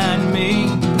beside me.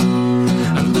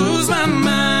 I lose my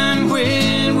mind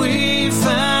when we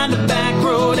find a back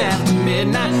road after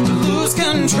midnight. I lose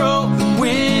control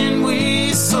when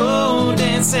we slow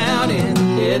dance out in the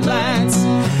headlights.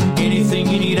 Anything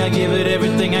you need, I give it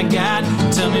everything I got.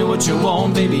 Tell me what you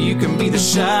want, baby, you can be the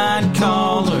shot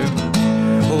caller.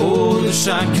 Oh, the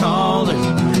shot caller.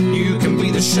 You can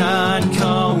be the shot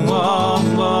caller.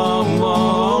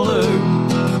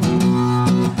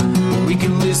 We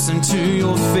can listen to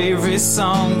your favorite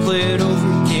song, play it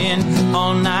over again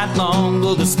all night long.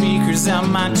 Blow the speakers out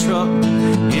my truck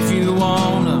if you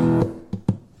wanna.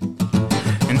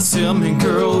 And Tell me,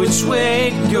 girl, which way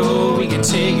to go. We can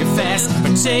take it fast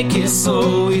or take it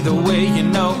slow. Either way, you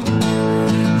know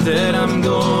that I'm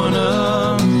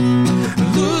gonna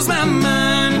lose my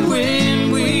mind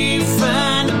when we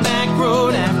find a back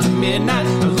road after midnight.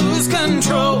 I lose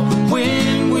control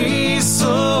when we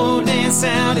slow dance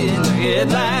out in the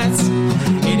headlights.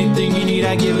 Anything you need,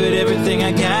 I give it everything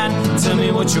I got. Tell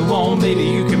me what you want, baby,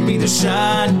 you can be the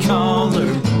shot caller.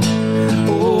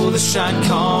 Oh, the shot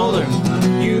caller.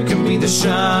 You can be the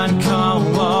shot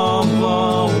caller.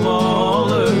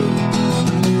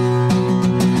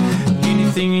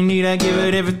 Anything you need, I give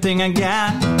it everything I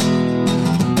got.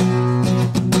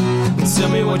 Tell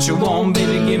me what you want,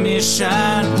 baby, give me a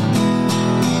shot.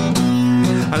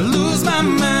 I lose my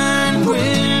mind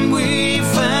when we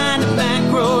find a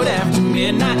back road after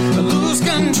midnight. I lose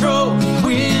control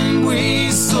when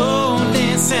we slow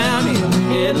dance out in the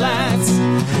headlights.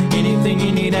 Anything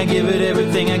you need, I give it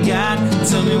everything I got.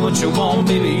 Tell me what you want,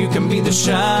 baby, you can be the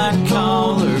shot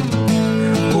caller.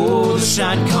 Oh, the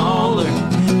shot caller.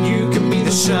 You can be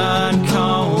the shot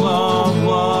caller.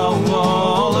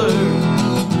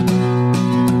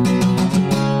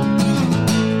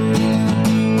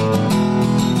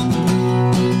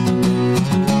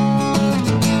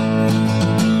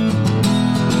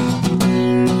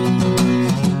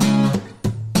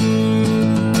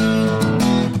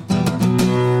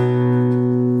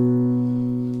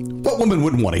 Woman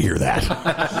wouldn't want to hear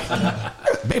that.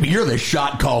 Baby, you're the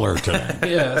shot caller today.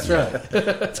 Yeah, that's right.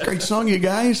 It's a great song, you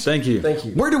guys. Thank you. Thank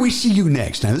you. Where do we see you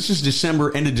next? Now, this is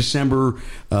December, end of December.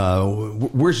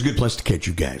 Where's a good place to catch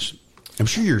you guys? I'm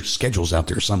sure your schedule's out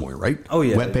there somewhere, right? Oh,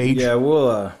 yeah. Webpage? Yeah,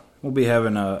 we'll be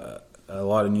having a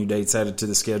lot of new dates added to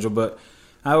the schedule, but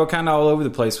we're kind of all over the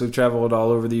place. We've traveled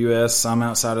all over the U.S. I'm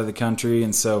outside of the country,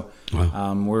 and so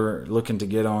we're looking to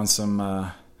get on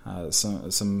some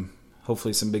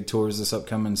hopefully some big tours this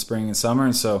upcoming spring and summer.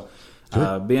 And so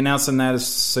be announcing that as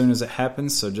soon as it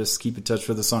happens. So just keep in touch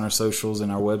with us on our socials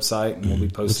and our website, and we'll be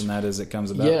posting that as it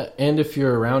comes about. Yeah, and if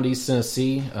you're around East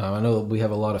Tennessee, I know that we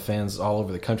have a lot of fans all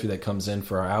over the country that comes in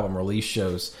for our album release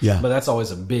shows. Yeah. But that's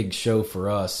always a big show for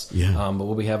us. Yeah. But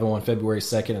we'll be having one February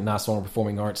 2nd at Niswonger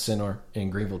Performing Arts Center in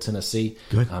Greenville, Tennessee.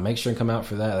 Good. Make sure and come out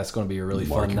for that. That's going to be a really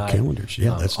Mark fun your night. calendars.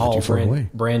 Yeah, that's not too far away.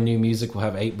 Brand new music. We'll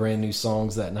have 8 brand new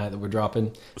songs that night that we're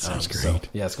dropping. Sounds great. So,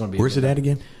 yeah, it's going to be. Where's it at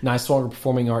again? Niswonger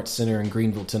Performing Arts Center in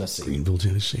Greenville, Tennessee. Greenville,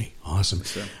 Tennessee. Awesome.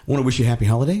 I want to wish you happy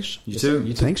holidays. You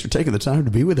too. Thanks for taking the time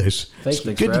to be with us. Thank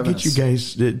you. It's good to get you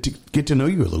guys to get to know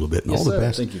you a little bit. And Yes, all the sir.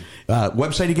 best. Thank you.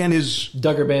 Website again is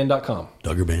DuggarBand.com.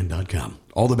 DuggarBand.com.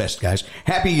 All the best, guys.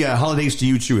 Happy holidays to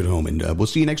you too at home, and we'll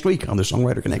see you next week on the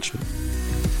Songwriter Connection.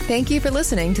 Thank you for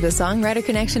listening to the Songwriter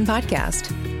Connection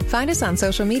podcast. Find us on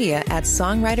social media at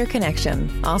Songwriter Connection.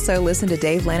 Also, listen to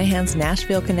Dave Lanahan's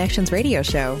Nashville Connections radio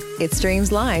show. It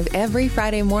streams live every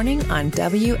Friday morning on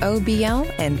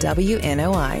WOBL and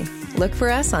WNOI. Look for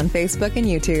us on Facebook and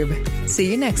YouTube.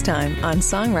 See you next time on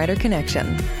Songwriter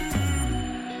Connection.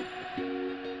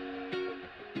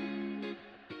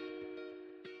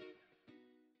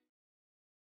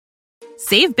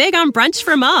 Save big on brunch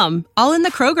for mom, all in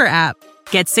the Kroger app.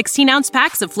 Get 16-ounce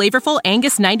packs of flavorful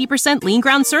Angus 90% lean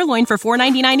ground sirloin for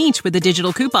 $4.99 each with a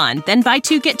digital coupon. Then buy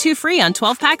 2, get 2 free on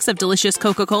 12 packs of delicious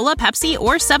Coca-Cola, Pepsi,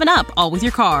 or 7-Up, all with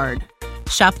your card.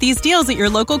 Shop these deals at your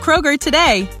local Kroger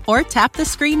today, or tap the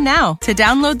screen now to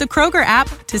download the Kroger app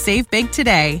to save big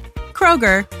today.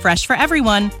 Kroger, fresh for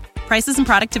everyone. Prices and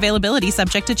product availability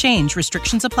subject to change.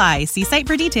 Restrictions apply. See site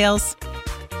for details.